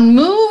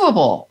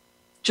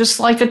 just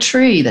like a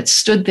tree that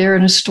stood there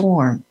in a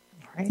storm.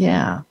 Right.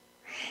 Yeah.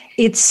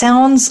 It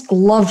sounds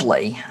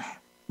lovely.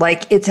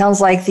 It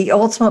sounds like the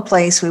ultimate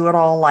place we would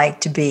all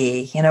like to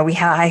be.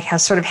 I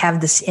sort of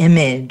have this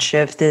image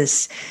of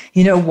this,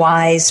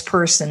 wise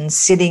person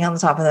sitting on the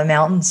top of the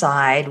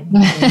mountainside,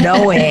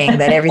 knowing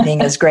that everything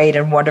is great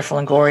and wonderful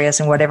and glorious,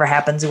 and whatever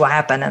happens will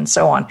happen, and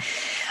so on.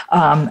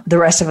 The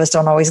rest of us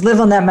don't always live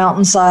on that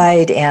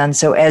mountainside. And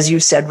so, as you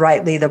said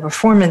rightly, the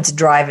performance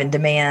drive and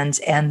demands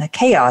and the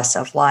chaos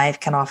of life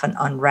can often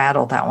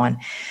unravel that one.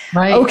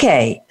 Right.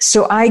 Okay.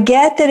 So I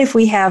get that if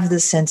we have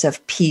this sense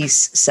of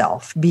peace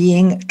self,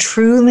 being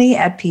truly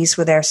at peace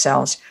with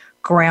ourselves,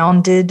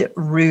 grounded,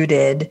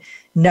 rooted,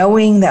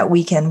 knowing that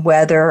we can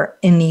weather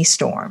any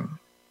storm,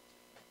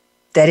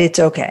 that it's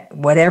okay.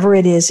 Whatever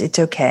it is, it's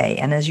okay.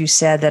 And as you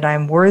said, that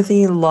I'm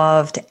worthy,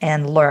 loved,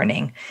 and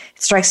learning.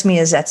 It strikes me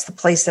as that's the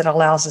place that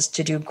allows us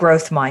to do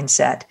growth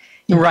mindset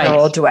in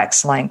Carol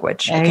Dweck's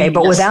language. Okay,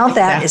 but without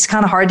that, it's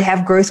kind of hard to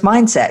have growth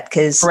mindset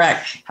because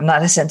I'm not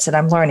in a sense that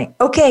I'm learning.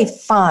 Okay,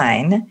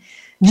 fine.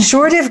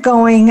 Short of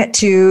going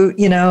to,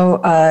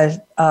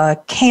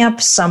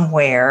 camp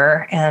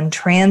somewhere and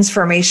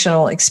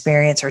transformational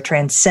experience or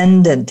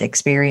transcendent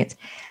experience,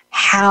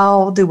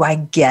 how do I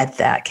get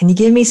that? Can you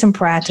give me some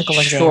practical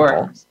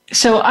examples?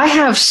 So I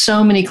have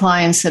so many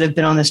clients that have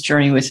been on this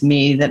journey with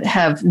me that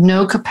have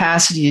no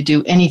capacity to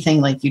do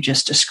anything like you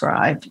just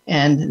described.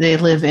 And they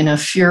live in a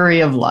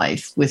fury of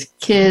life with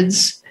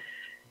kids,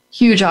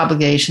 huge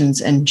obligations,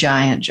 and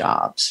giant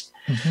jobs.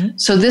 Mm-hmm.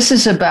 So this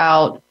is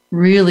about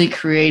really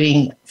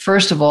creating,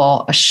 first of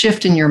all, a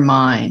shift in your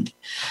mind.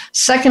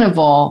 Second of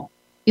all,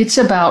 it's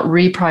about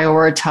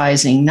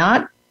reprioritizing,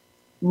 not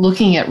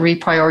looking at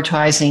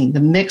reprioritizing the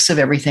mix of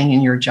everything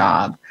in your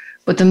job,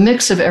 but the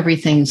mix of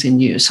everything's in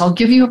you. So I'll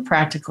give you a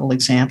practical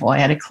example. I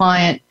had a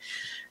client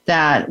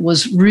that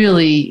was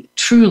really,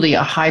 truly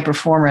a high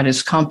performer at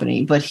his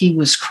company, but he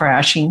was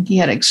crashing. He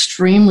had an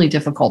extremely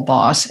difficult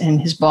boss,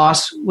 and his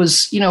boss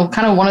was,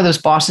 kind of one of those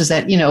bosses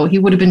that, he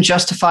would have been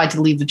justified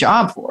to leave the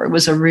job for. It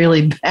was a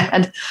really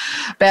bad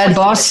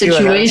boss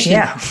situation.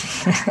 Yeah.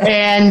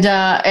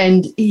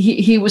 And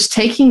he was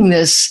taking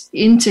this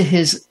into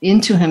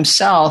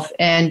himself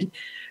and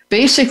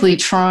basically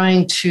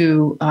trying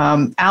to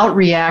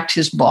outreact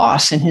his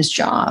boss and his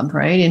job,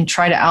 right? And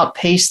try to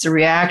outpace the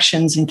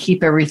reactions and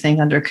keep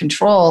everything under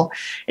control.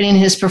 And in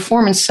his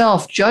performance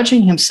self,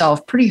 judging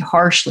himself pretty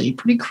harshly,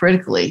 pretty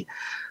critically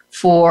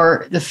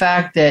for the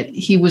fact that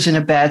he was in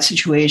a bad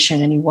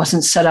situation and he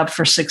wasn't set up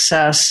for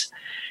success.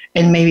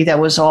 And maybe that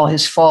was all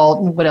his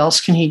fault. And what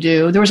else can he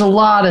do? There was a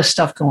lot of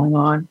stuff going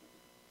on.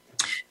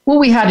 What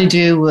we had to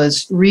do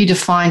was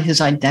redefine his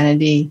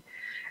identity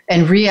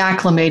and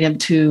reacclimate him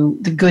to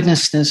the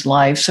goodness in his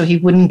life so he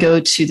wouldn't go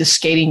to the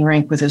skating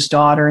rink with his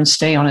daughter and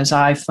stay on his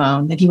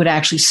iPhone, that he would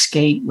actually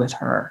skate with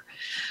her.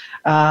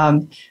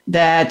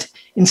 That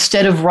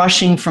instead of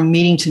rushing from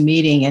meeting to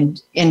meeting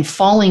and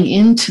falling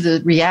into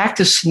the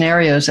reactive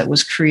scenarios that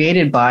was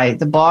created by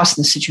the boss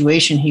and the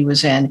situation he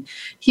was in,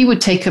 he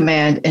would take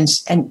command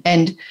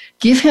and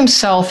give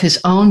himself his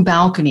own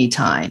balcony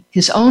time,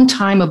 his own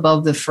time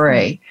above the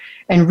fray,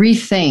 and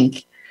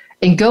rethink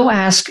and go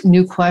ask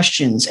new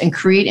questions and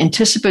create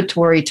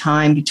anticipatory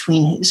time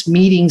between his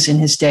meetings in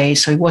his day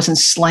so he wasn't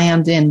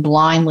slammed in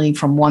blindly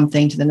from one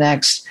thing to the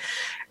next,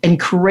 and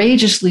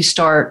courageously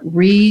start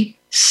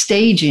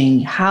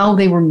restaging how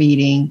they were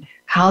meeting,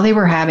 how they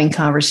were having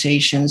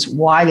conversations,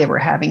 why they were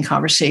having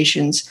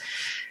conversations,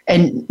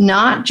 and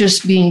not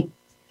just being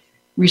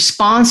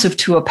responsive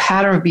to a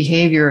pattern of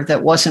behavior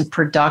that wasn't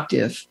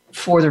productive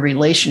for the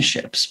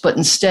relationships, but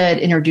instead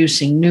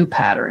introducing new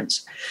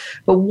patterns.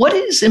 But what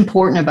is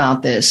important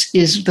about this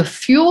is the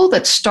fuel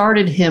that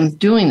started him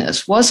doing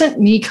this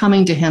wasn't me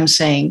coming to him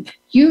saying,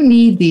 you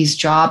need these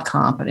job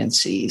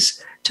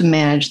competencies to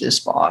manage this,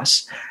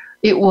 boss.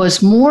 It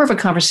was more of a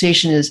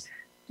conversation is,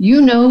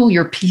 you know,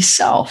 your peace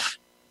self.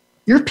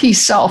 Your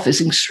peace self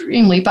is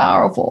extremely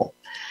powerful.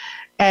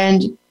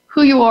 And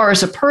who you are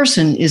as a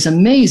person is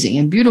amazing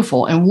and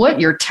beautiful. And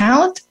what your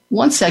talent,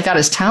 once I got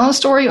his talent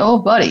story, oh,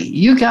 buddy,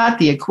 you got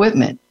the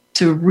equipment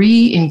to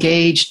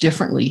re-engage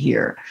differently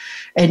here.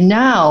 And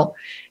now,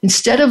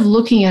 instead of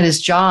looking at his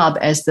job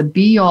as the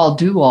be-all,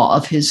 do-all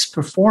of his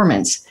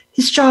performance,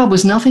 his job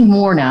was nothing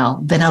more now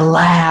than a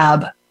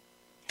lab.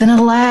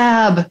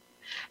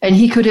 And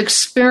he could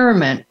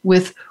experiment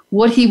with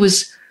what he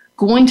was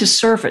going to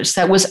surface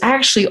that was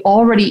actually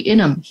already in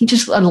him. He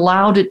just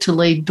allowed it to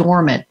lay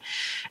dormant.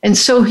 And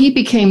so he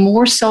became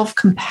more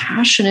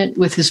self-compassionate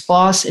with his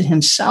boss and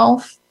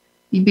himself.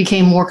 He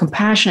became more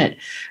compassionate.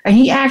 And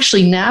he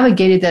actually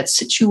navigated that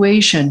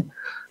situation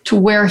to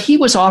where he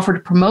was offered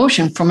a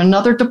promotion from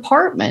another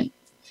department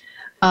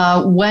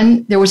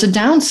when there was a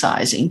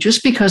downsizing,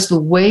 just because the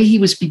way he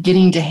was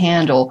beginning to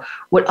handle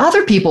what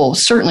other people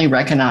certainly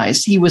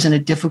recognized he was in a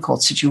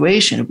difficult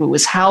situation, but it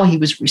was how he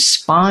was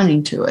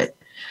responding to it.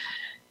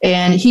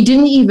 And he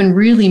didn't even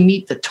really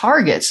meet the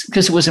targets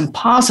because it was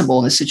impossible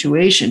in the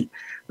situation,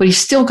 but he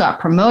still got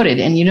promoted.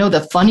 And you know,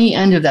 the funny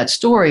end of that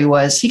story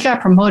was he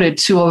got promoted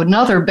to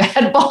another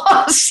bad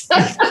boss.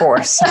 Of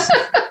course.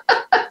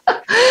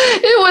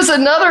 It was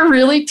another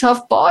really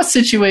tough boss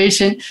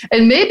situation,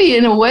 and maybe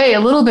in a way a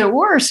little bit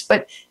worse,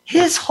 but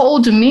his whole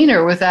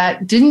demeanor with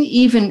that didn't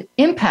even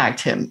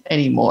impact him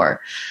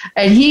anymore.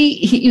 And he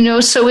you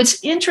know, so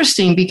it's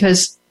interesting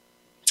because,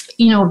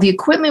 you know, the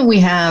equipment we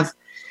have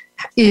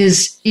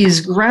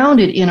is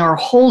grounded in our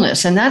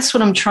wholeness. And that's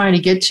what I'm trying to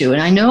get to.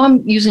 And I know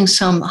I'm using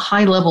some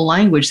high level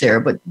language there,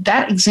 but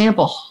that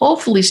example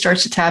hopefully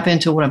starts to tap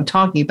into what I'm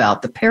talking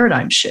about, the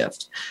paradigm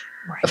shift.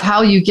 Right. Of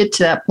how you get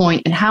to that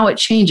point and how it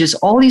changes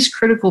all these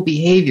critical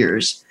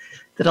behaviors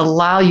that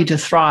allow you to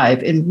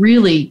thrive in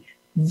really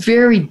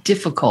very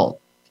difficult,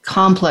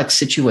 complex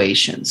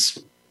situations.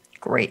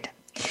 Great.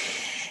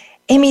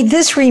 Amy,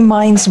 this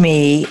reminds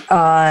me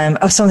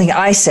of something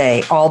I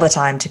say all the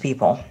time to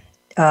people.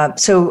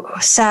 So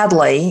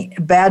sadly,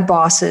 bad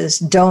bosses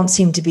don't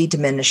seem to be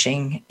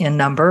diminishing in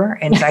number.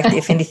 In fact,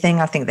 if anything,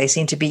 I think they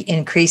seem to be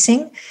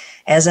increasing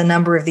as a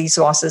number of these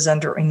bosses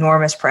under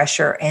enormous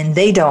pressure, and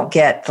they don't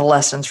get the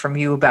lessons from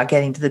you about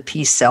getting to the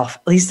peace self.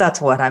 At least that's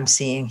what I'm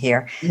seeing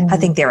here. Mm-hmm. I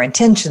think their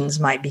intentions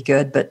might be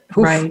good, but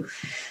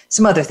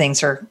some other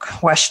things are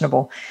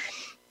questionable.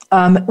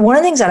 One of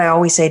the things that I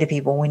always say to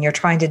people when you're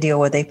trying to deal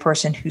with a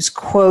person who's,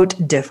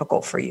 quote,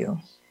 difficult for you,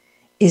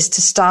 is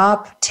to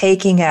stop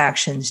taking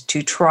actions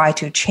to try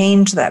to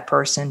change that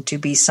person to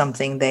be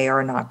something they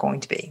are not going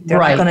to be. They're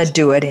not going to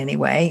do it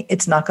anyway.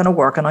 It's not going to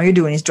work. And all you're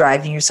doing is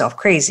driving yourself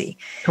crazy.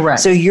 Correct.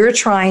 So you're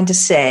trying to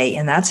say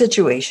in that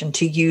situation,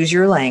 to use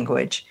your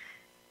language,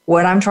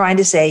 what I'm trying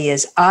to say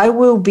is, I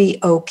will be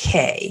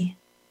okay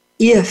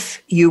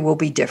if you will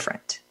be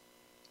different.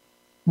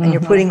 Mm-hmm. And you're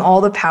putting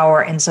all the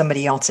power in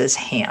somebody else's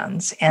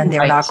hands, and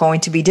they're not going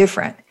to be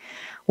different.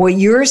 What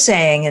you're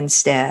saying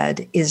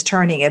instead is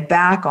turning it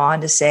back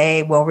on to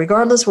say, well,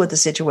 regardless what the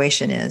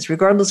situation is,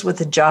 regardless what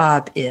the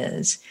job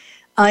is,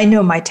 I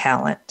know my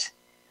talent.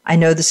 I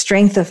know the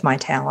strength of my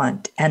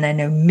talent, and I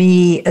know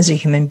me as a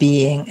human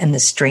being and the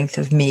strength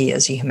of me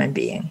as a human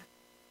being.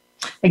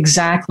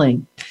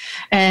 Exactly.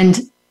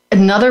 And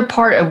another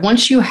part of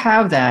once you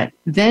have that,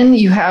 then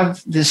you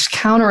have this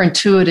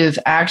counterintuitive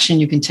action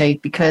you can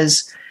take,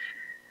 because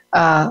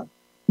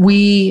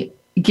we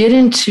get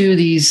into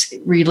these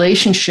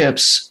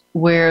relationships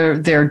where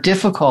they're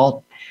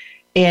difficult.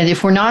 And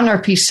if we're not in our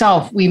peace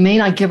self, we may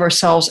not give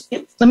ourselves,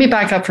 let me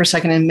back up for a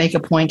second and make a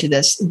point to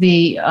this.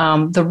 The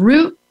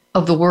root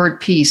of the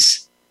word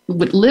peace,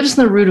 what lives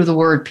in the root of the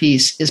word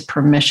peace is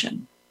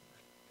permission.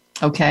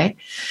 Okay?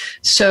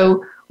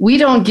 So we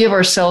don't give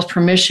ourselves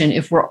permission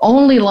if we're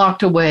only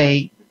locked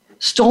away,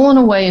 stolen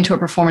away into a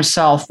performance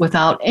self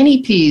without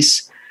any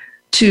peace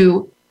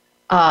to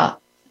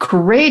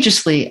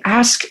courageously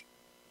ask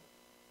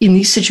in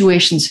these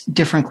situations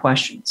different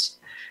questions,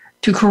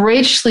 to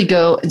courageously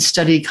go and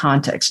study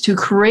context, to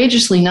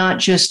courageously not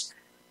just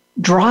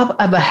drop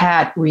of a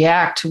hat,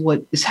 react to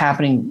what is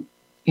happening,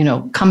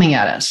 coming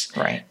at us.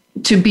 Right.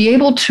 To be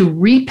able to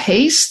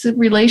repace the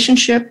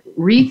relationship,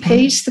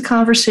 repace the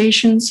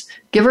conversations,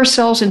 give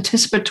ourselves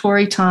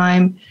anticipatory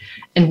time,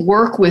 and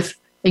work with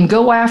and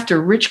go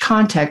after rich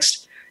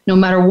context, no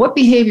matter what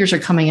behaviors are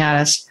coming at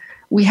us.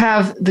 We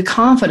have the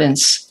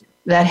confidence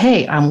that,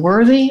 hey, I'm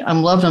worthy,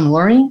 I'm loved, I'm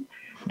learning.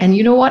 And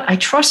you know what? I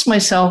trust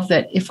myself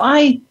that if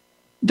I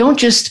don't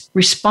just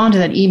respond to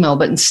that email,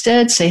 but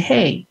instead say,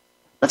 hey,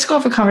 let's go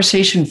have a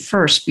conversation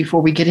first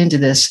before we get into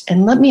this.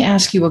 And let me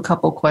ask you a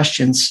couple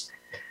questions.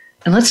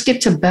 And let's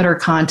get to better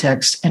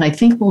context. And I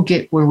think we'll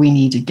get where we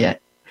need to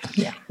get.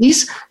 Yeah.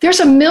 There's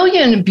a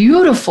million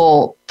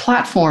beautiful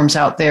platforms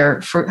out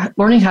there for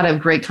learning how to have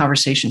great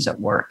conversations at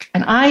work.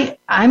 And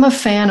I'm a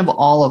fan of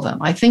all of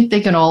them. I think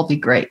they can all be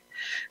great.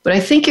 But I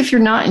think if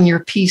you're not in your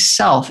peace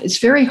self, it's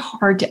very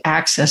hard to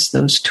access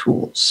those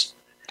tools.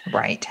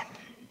 Right.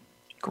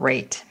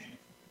 Great.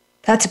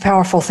 That's a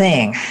powerful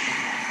thing.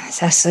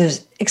 Access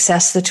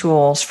the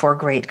tools for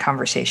great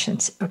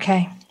conversations.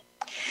 Okay.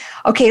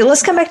 Okay,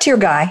 let's come back to your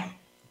guy.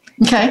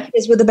 Okay.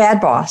 He's with a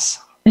bad boss.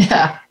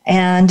 Yeah.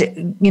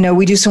 And,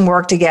 we do some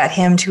work to get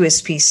him to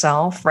his peace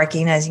self,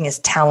 recognizing his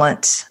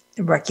talent,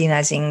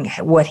 recognizing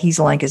what he's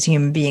like as a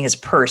human being, as a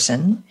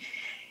person,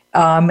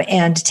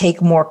 and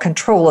take more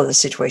control of the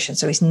situation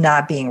so he's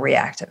not being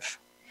reactive.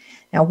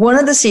 Now, one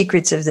of the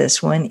secrets of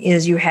this one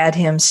is you had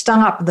him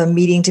stop the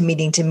meeting to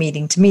meeting to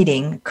meeting to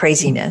meeting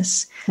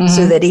craziness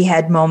so that he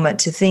had moment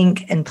to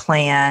think and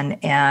plan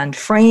and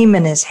frame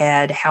in his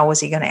head how was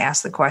he going to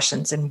ask the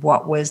questions and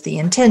what was the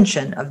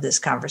intention of this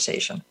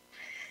conversation.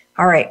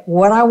 All right,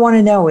 what I want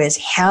to know is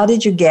how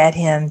did you get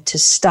him to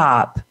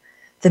stop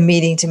the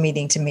meeting to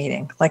meeting to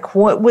meeting? Like,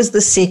 what was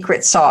the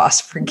secret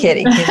sauce for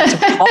getting him to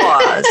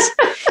pause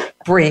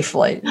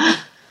briefly?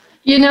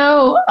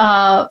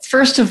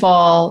 First of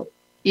all,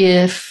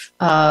 if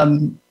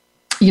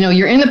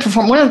you're in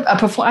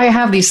the I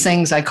have these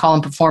things I call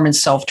them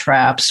performance self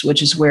traps,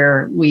 which is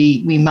where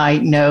we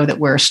might know that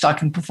we're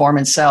stuck in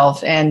performance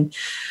self. And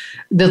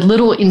the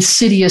little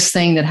insidious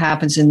thing that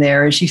happens in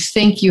there is you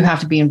think you have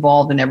to be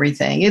involved in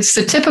everything. It's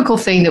the typical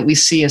thing that we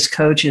see as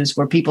coaches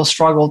where people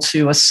struggle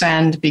to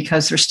ascend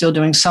because they're still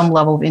doing some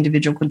level of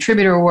individual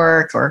contributor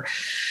work, or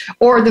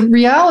the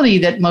reality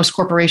that most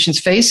corporations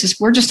face is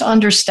we're just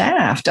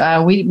understaffed.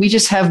 We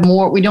just have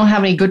more. We don't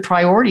have any good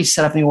priorities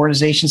set up in the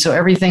organization, so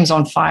everything's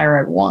on fire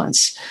at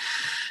once.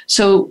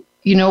 So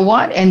you know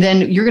what? And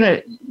then you're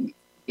going to.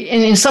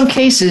 And in some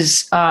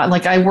cases,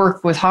 like I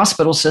work with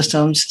hospital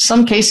systems,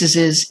 some cases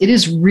it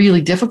is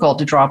really difficult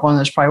to drop one of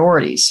those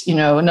priorities. In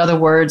other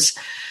words,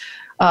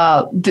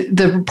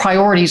 the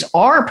priorities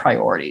are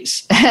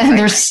priorities, and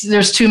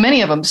there's too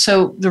many of them.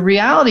 So the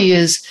reality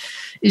is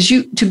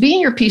you to be in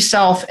your peace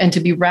self and to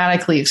be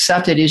radically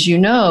accepted is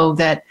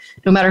that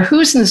no matter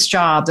who's in this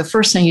job, the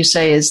first thing you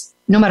say is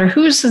no matter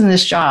who's in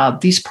this job,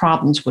 these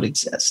problems would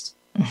exist.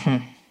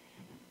 Mm-hmm.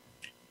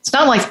 It's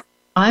not like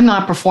I'm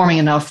not performing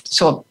enough,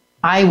 so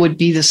I would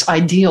be this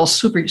ideal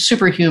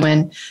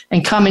superhuman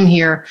and come in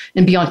here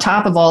and be on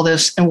top of all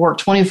this and work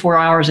 24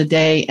 hours a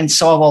day and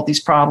solve all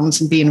these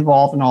problems and be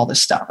involved in all this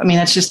stuff. I mean,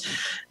 that's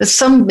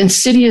some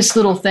insidious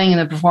little thing in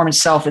the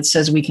performance self that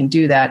says we can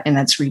do that, and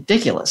that's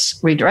ridiculous,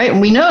 right?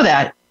 And we know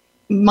that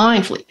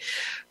mindfully.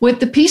 What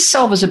the peace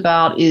self is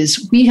about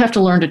is we have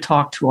to learn to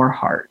talk to our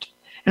heart.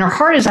 And our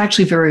heart is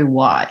actually very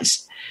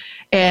wise.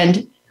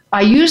 And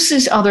I use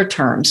these other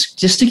terms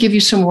just to give you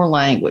some more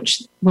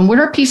language. When we're in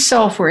our peace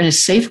self, we're in a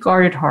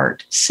safeguarded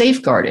heart.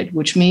 Safeguarded,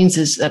 which means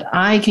is that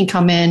I can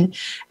come in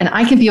and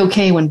I can be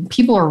okay when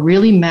people are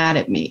really mad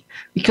at me.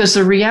 Because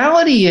the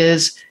reality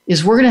is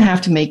we're going to have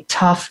to make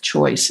tough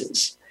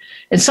choices.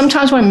 And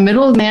sometimes when I'm in the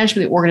middle of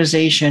management of the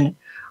organization,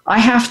 I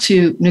have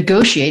to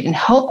negotiate and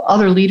help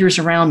other leaders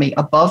around me,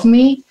 above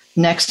me,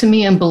 next to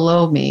me, and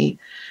below me,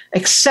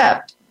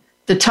 accept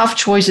the tough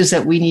choices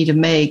that we need to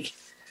make.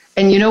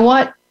 And you know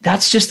what?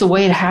 That's just the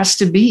way it has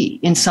to be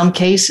in some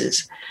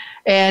cases.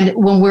 And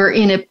when we're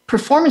in a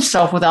performance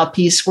self without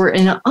peace, we're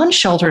in an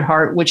unsheltered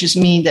heart, which is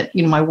mean that,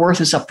 my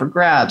worth is up for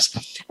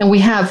grabs. And we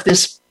have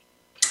this,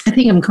 I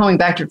think I'm going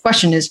back to your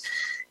question, is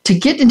to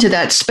get into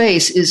that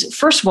space is,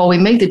 first of all, we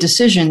make the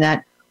decision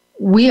that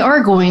we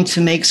are going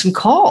to make some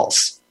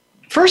calls.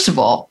 First of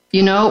all,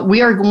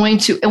 we're going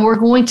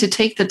to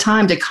take the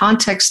time to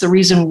context the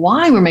reason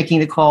why we're making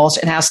the calls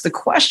and ask the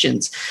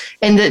questions.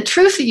 And the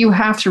truth that you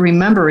have to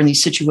remember in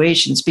these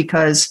situations,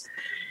 because,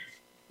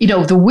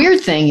 the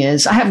weird thing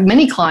is I have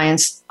many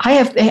clients, I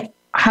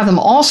have them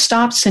all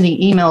stop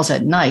sending emails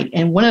at night.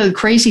 And one of the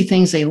crazy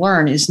things they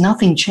learn is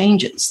nothing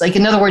changes. Like,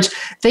 in other words,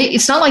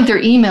 it's not like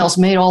their emails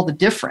made all the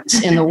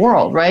difference in the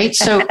world, right?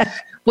 So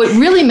what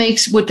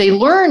they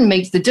learn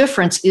makes the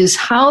difference is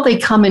how they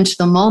come into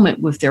the moment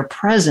with their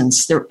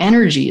presence. Their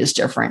energy is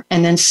different.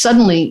 And then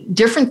suddenly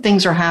different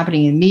things are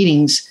happening in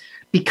meetings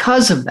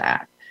because of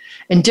that.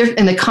 And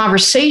the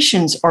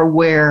conversations are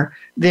where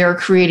they're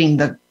creating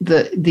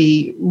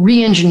the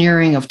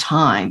re-engineering of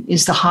time.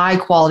 Is the high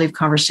quality of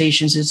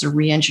conversations is the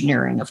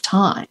re-engineering of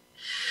time.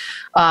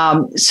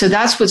 So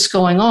that's what's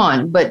going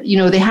on. But,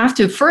 they have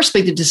to first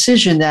make the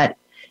decision that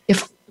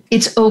if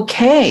it's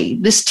okay,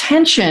 this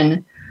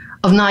tension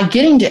of not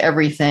getting to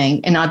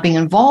everything and not being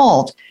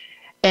involved.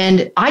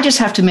 And I just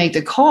have to make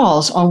the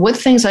calls on what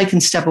things I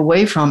can step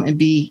away from and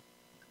be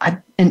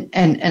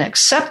and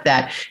accept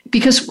that.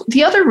 Because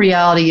the other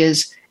reality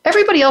is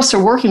everybody else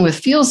they're working with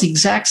feels the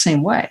exact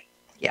same way.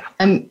 Yeah.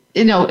 And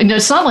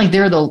it's not like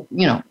they're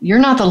you're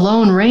not the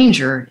Lone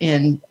Ranger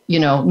in,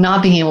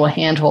 not being able to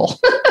handle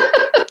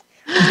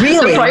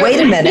Really? Wait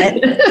a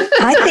minute.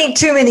 I think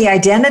too many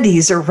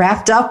identities are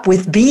wrapped up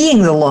with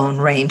being the Lone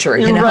Ranger,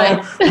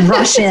 Right.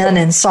 Rush in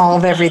and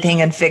solve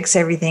everything and fix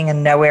everything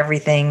and know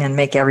everything and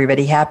make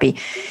everybody happy.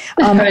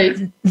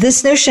 Right.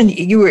 This notion,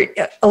 you were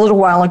a little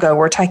while ago,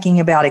 we're talking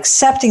about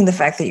accepting the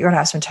fact that you're going to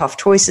have some tough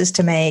choices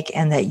to make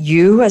and that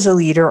you as a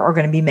leader are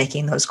going to be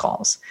making those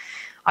calls.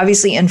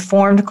 Obviously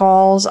informed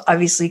calls,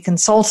 obviously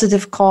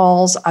consultative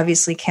calls,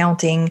 obviously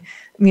counting,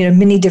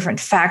 many different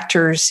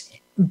factors,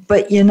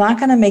 but you're not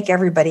going to make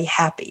everybody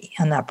happy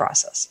in that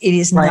process. It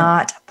is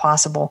not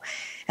possible.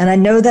 And I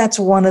know that's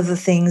one of the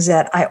things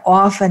that I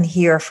often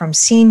hear from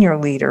senior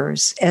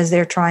leaders as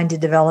they're trying to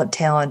develop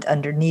talent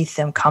underneath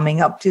them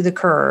coming up through the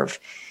curve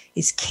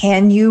is,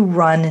 can you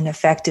run an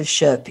effective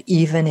ship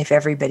even if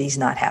everybody's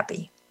not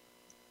happy?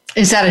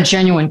 Is that a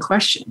genuine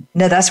question?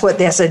 No, that's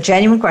a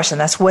genuine question.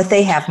 That's what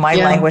they have. My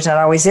language, not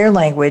always their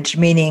language,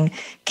 meaning,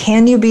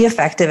 can you be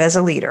effective as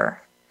a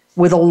leader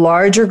with a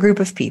larger group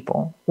of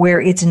people where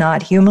it's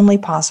not humanly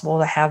possible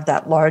to have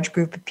that large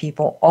group of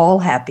people all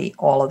happy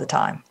all of the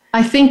time?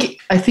 I think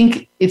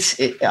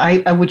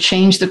I would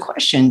change the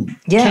question.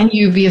 Yeah. Can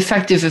you be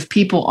effective if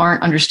people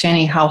aren't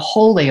understanding how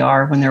whole they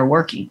are when they're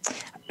working?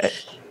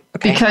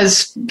 Okay.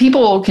 Because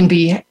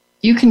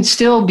you can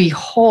still be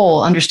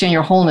whole, understand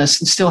your wholeness,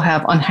 and still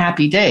have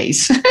unhappy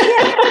days.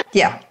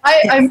 Yeah.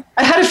 I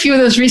had a few of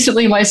those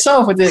recently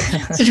myself with the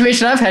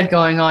situation I've had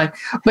going on.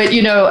 But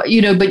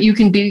but you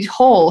can be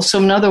whole. So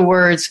in other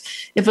words,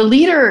 if a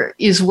leader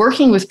is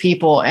working with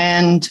people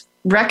and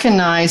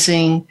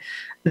recognizing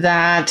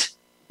that,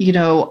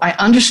 I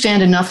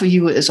understand enough of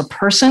you as a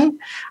person,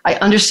 I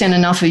understand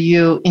enough of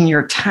you in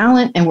your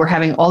talent, and we're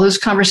having all those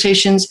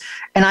conversations,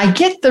 and I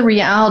get the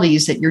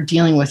realities that you're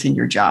dealing with in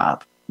your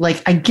job.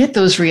 Like, I get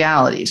those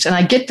realities, and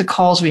I get the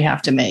calls we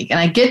have to make, and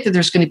I get that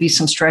there's going to be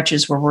some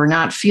stretches where we're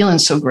not feeling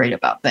so great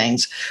about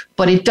things,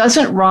 but it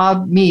doesn't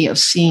rob me of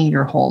seeing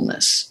your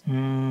wholeness.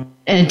 And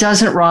it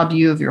doesn't rob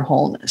you of your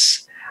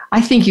wholeness. I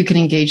think you can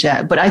engage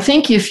that. But I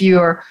think if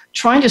you're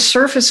trying to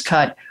surface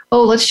cut,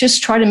 let's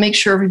just try to make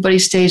sure everybody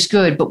stays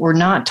good, but we're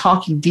not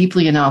talking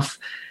deeply enough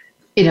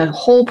in a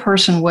whole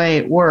person way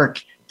at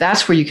work,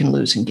 that's where you can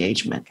lose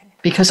engagement.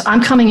 Because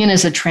I'm coming in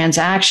as a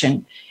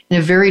transaction in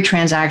a very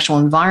transactional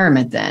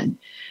environment then.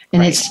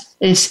 And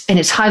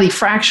it's highly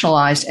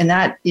fractionalized, and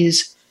that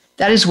is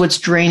what's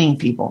draining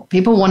people.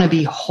 People want to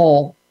be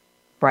whole.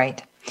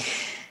 Right.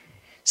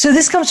 So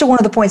this comes to one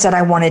of the points that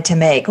I wanted to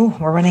make. Oh,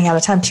 we're running out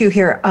of time too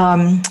here,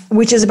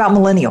 which is about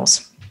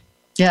millennials.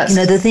 Yes.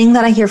 The thing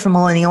that I hear from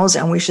millennials,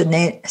 and we should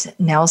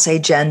now say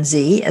Gen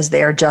Z, as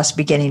they are just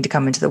beginning to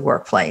come into the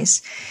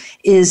workplace,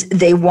 is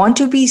they want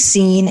to be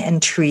seen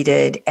and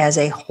treated as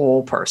a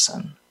whole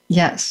person.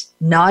 Yes.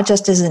 Not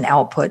just as an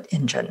output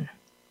engine.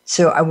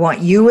 So I want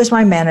you as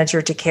my manager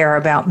to care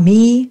about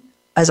me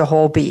as a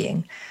whole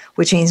being,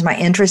 which means my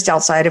interest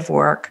outside of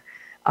work,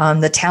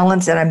 the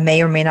talents that I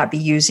may or may not be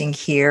using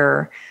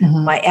here,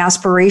 my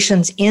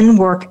aspirations in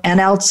work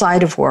and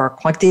outside of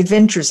work, like the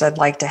adventures I'd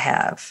like to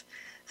have,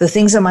 the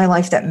things in my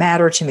life that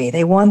matter to me.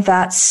 They want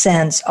that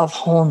sense of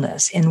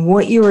wholeness. And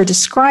what you are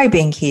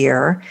describing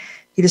here,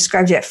 you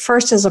described it at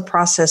first as a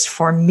process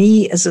for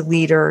me as a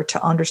leader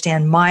to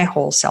understand my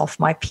whole self,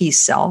 my peace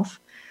self,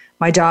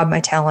 my job, my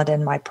talent,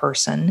 and my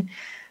person.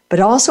 But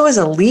also as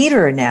a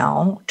leader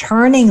now,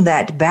 turning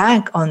that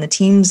back on the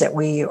teams that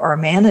we are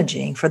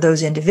managing for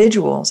those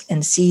individuals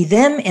and see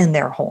them in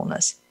their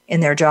wholeness, in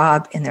their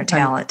job, in their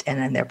talent, and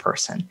in their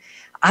person.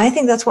 I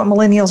think that's what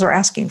millennials are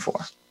asking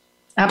for.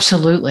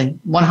 Absolutely.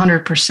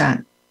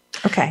 100%.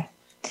 Okay.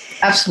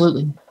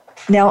 Absolutely.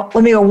 Now,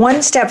 let me go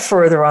one step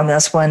further on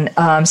this one.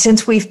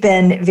 Since we've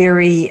been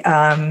very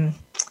high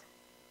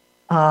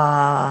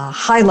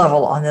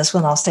level on this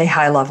one, I'll stay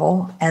high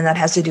level, and that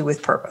has to do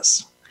with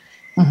purpose.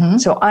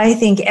 So I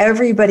think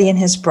everybody and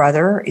his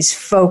brother is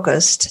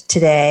focused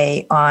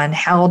today on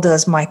how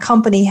does my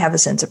company have a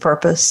sense of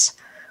purpose.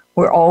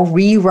 We're all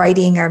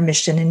rewriting our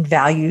mission and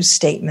values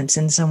statements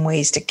in some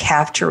ways to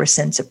capture a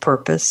sense of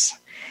purpose.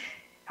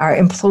 Our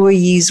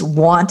employees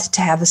want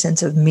to have a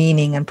sense of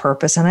meaning and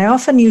purpose. And I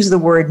often use the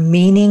word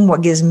meaning,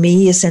 what gives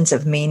me a sense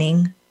of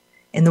meaning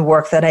in the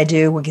work that I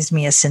do, what gives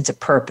me a sense of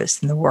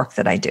purpose in the work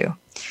that I do.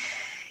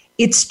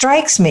 It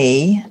strikes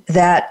me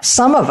that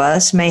some of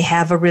us may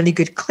have a really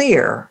good,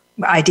 clear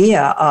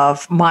idea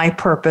of my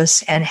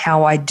purpose and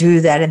how I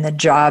do that in the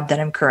job that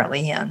I'm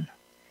currently in.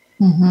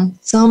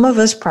 Some of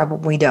us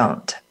probably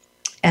don't.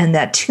 And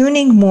that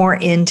tuning more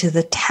into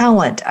the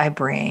talent I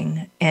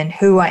bring and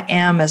who I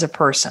am as a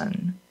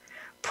person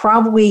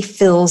probably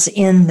fills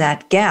in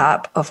that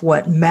gap of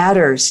what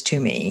matters to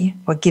me,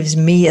 what gives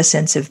me a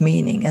sense of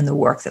meaning in the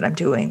work that I'm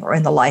doing or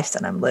in the life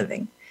that I'm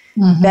living,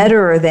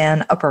 better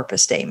than a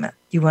purpose statement.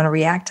 You want to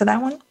react to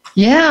that one?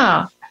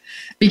 Yeah,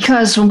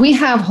 because when we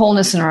have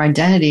wholeness in our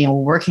identity and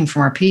we're working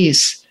from our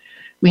peace,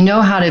 we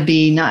know how to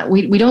be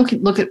we don't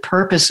look at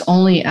purpose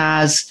only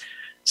as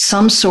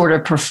some sort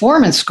of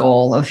performance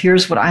goal of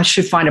here's what I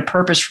should find a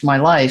purpose for my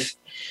life.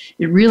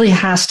 It really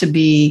has to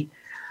be,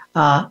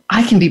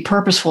 I can be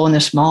purposeful in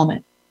this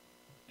moment.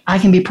 I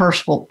can be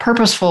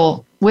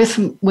purposeful with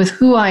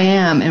who I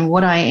am and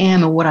what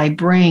I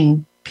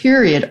bring,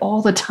 period,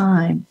 all the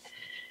time.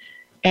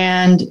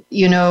 And,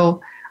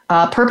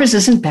 purpose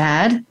isn't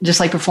bad, just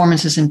like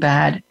performance isn't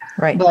bad.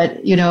 Right. But,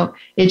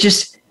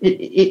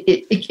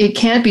 it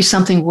can't be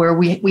something where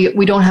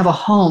we don't have a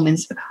home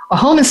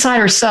inside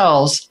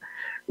ourselves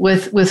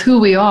with who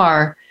we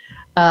are.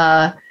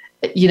 And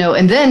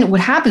then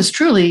what happens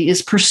truly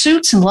is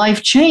pursuits in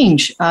life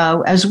change.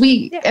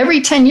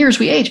 Every 10 years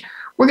we age,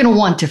 we're going to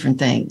want different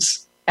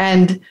things.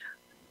 And,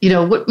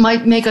 what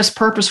might make us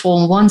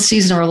purposeful in one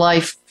season of our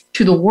life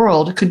to the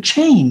world could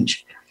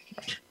change.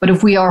 But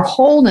if we are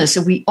wholeness,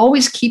 if we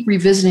always keep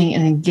revisiting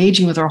and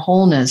engaging with our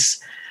wholeness,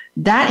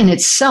 that in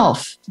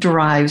itself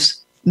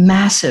derives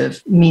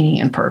massive meaning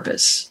and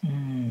purpose.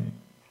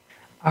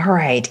 All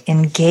right.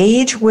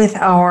 Engage with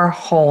our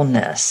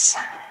wholeness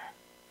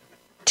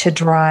to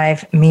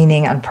drive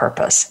meaning and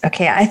purpose.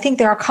 Okay, I think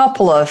there are a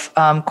couple of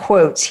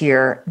quotes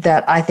here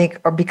that I think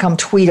are become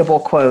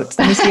tweetable quotes.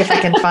 Let me see if I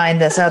can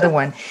find this other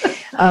one.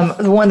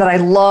 The one that I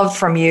love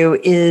from you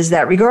is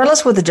that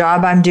regardless what the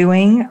job I'm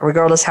doing,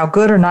 regardless how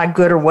good or not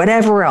good or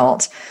whatever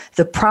else,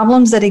 the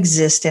problems that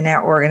exist in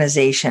our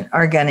organization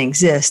are going to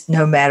exist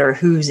no matter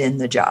who's in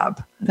the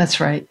job. That's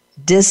right.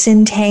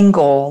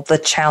 Disentangle the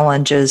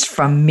challenges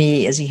from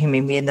me as a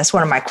human being. That's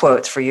one of my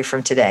quotes for you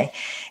from today.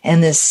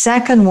 And the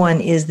second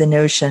one is the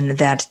notion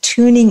that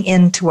tuning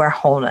into our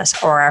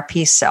wholeness or our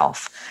peace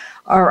self,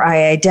 or our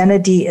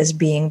identity as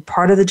being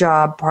part of the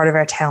job, part of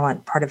our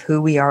talent, part of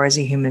who we are as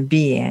a human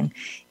being,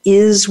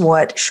 is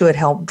what should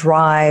help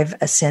drive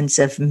a sense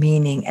of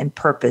meaning and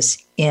purpose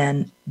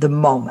in the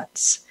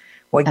moments.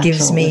 What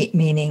gives me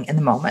meaning in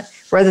the moment,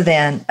 rather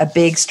than a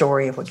big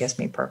story of what gives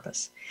me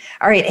purpose.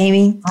 All right,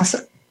 Amy.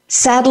 Awesome.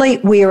 Sadly,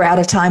 we are out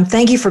of time.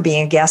 Thank you for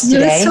being a guest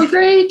today. That's so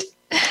great.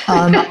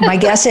 My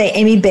guest today,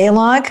 Amy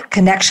Balog.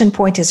 Connection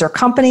Point is her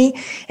company,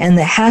 and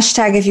the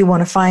hashtag, if you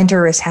want to find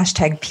her, is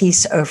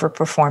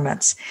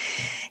 #PeaceOverPerformance.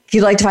 If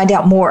you'd like to find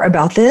out more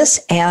about this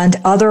and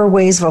other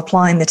ways of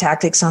applying the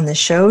tactics on this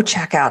show,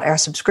 check out our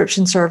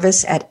subscription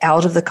service at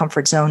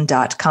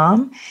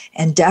outofthecomfortzone.com,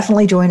 and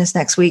definitely join us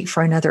next week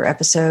for another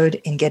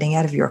episode in Getting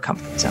Out of Your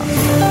Comfort Zone.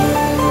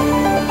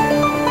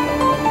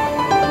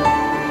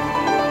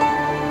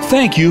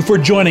 Thank you for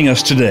joining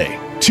us today.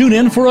 Tune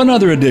in for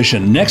another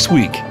edition next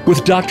week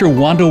with Dr.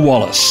 Wanda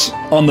Wallace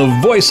on the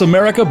Voice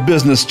America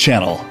Business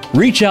Channel.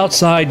 Reach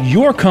outside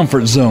your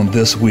comfort zone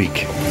this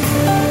week.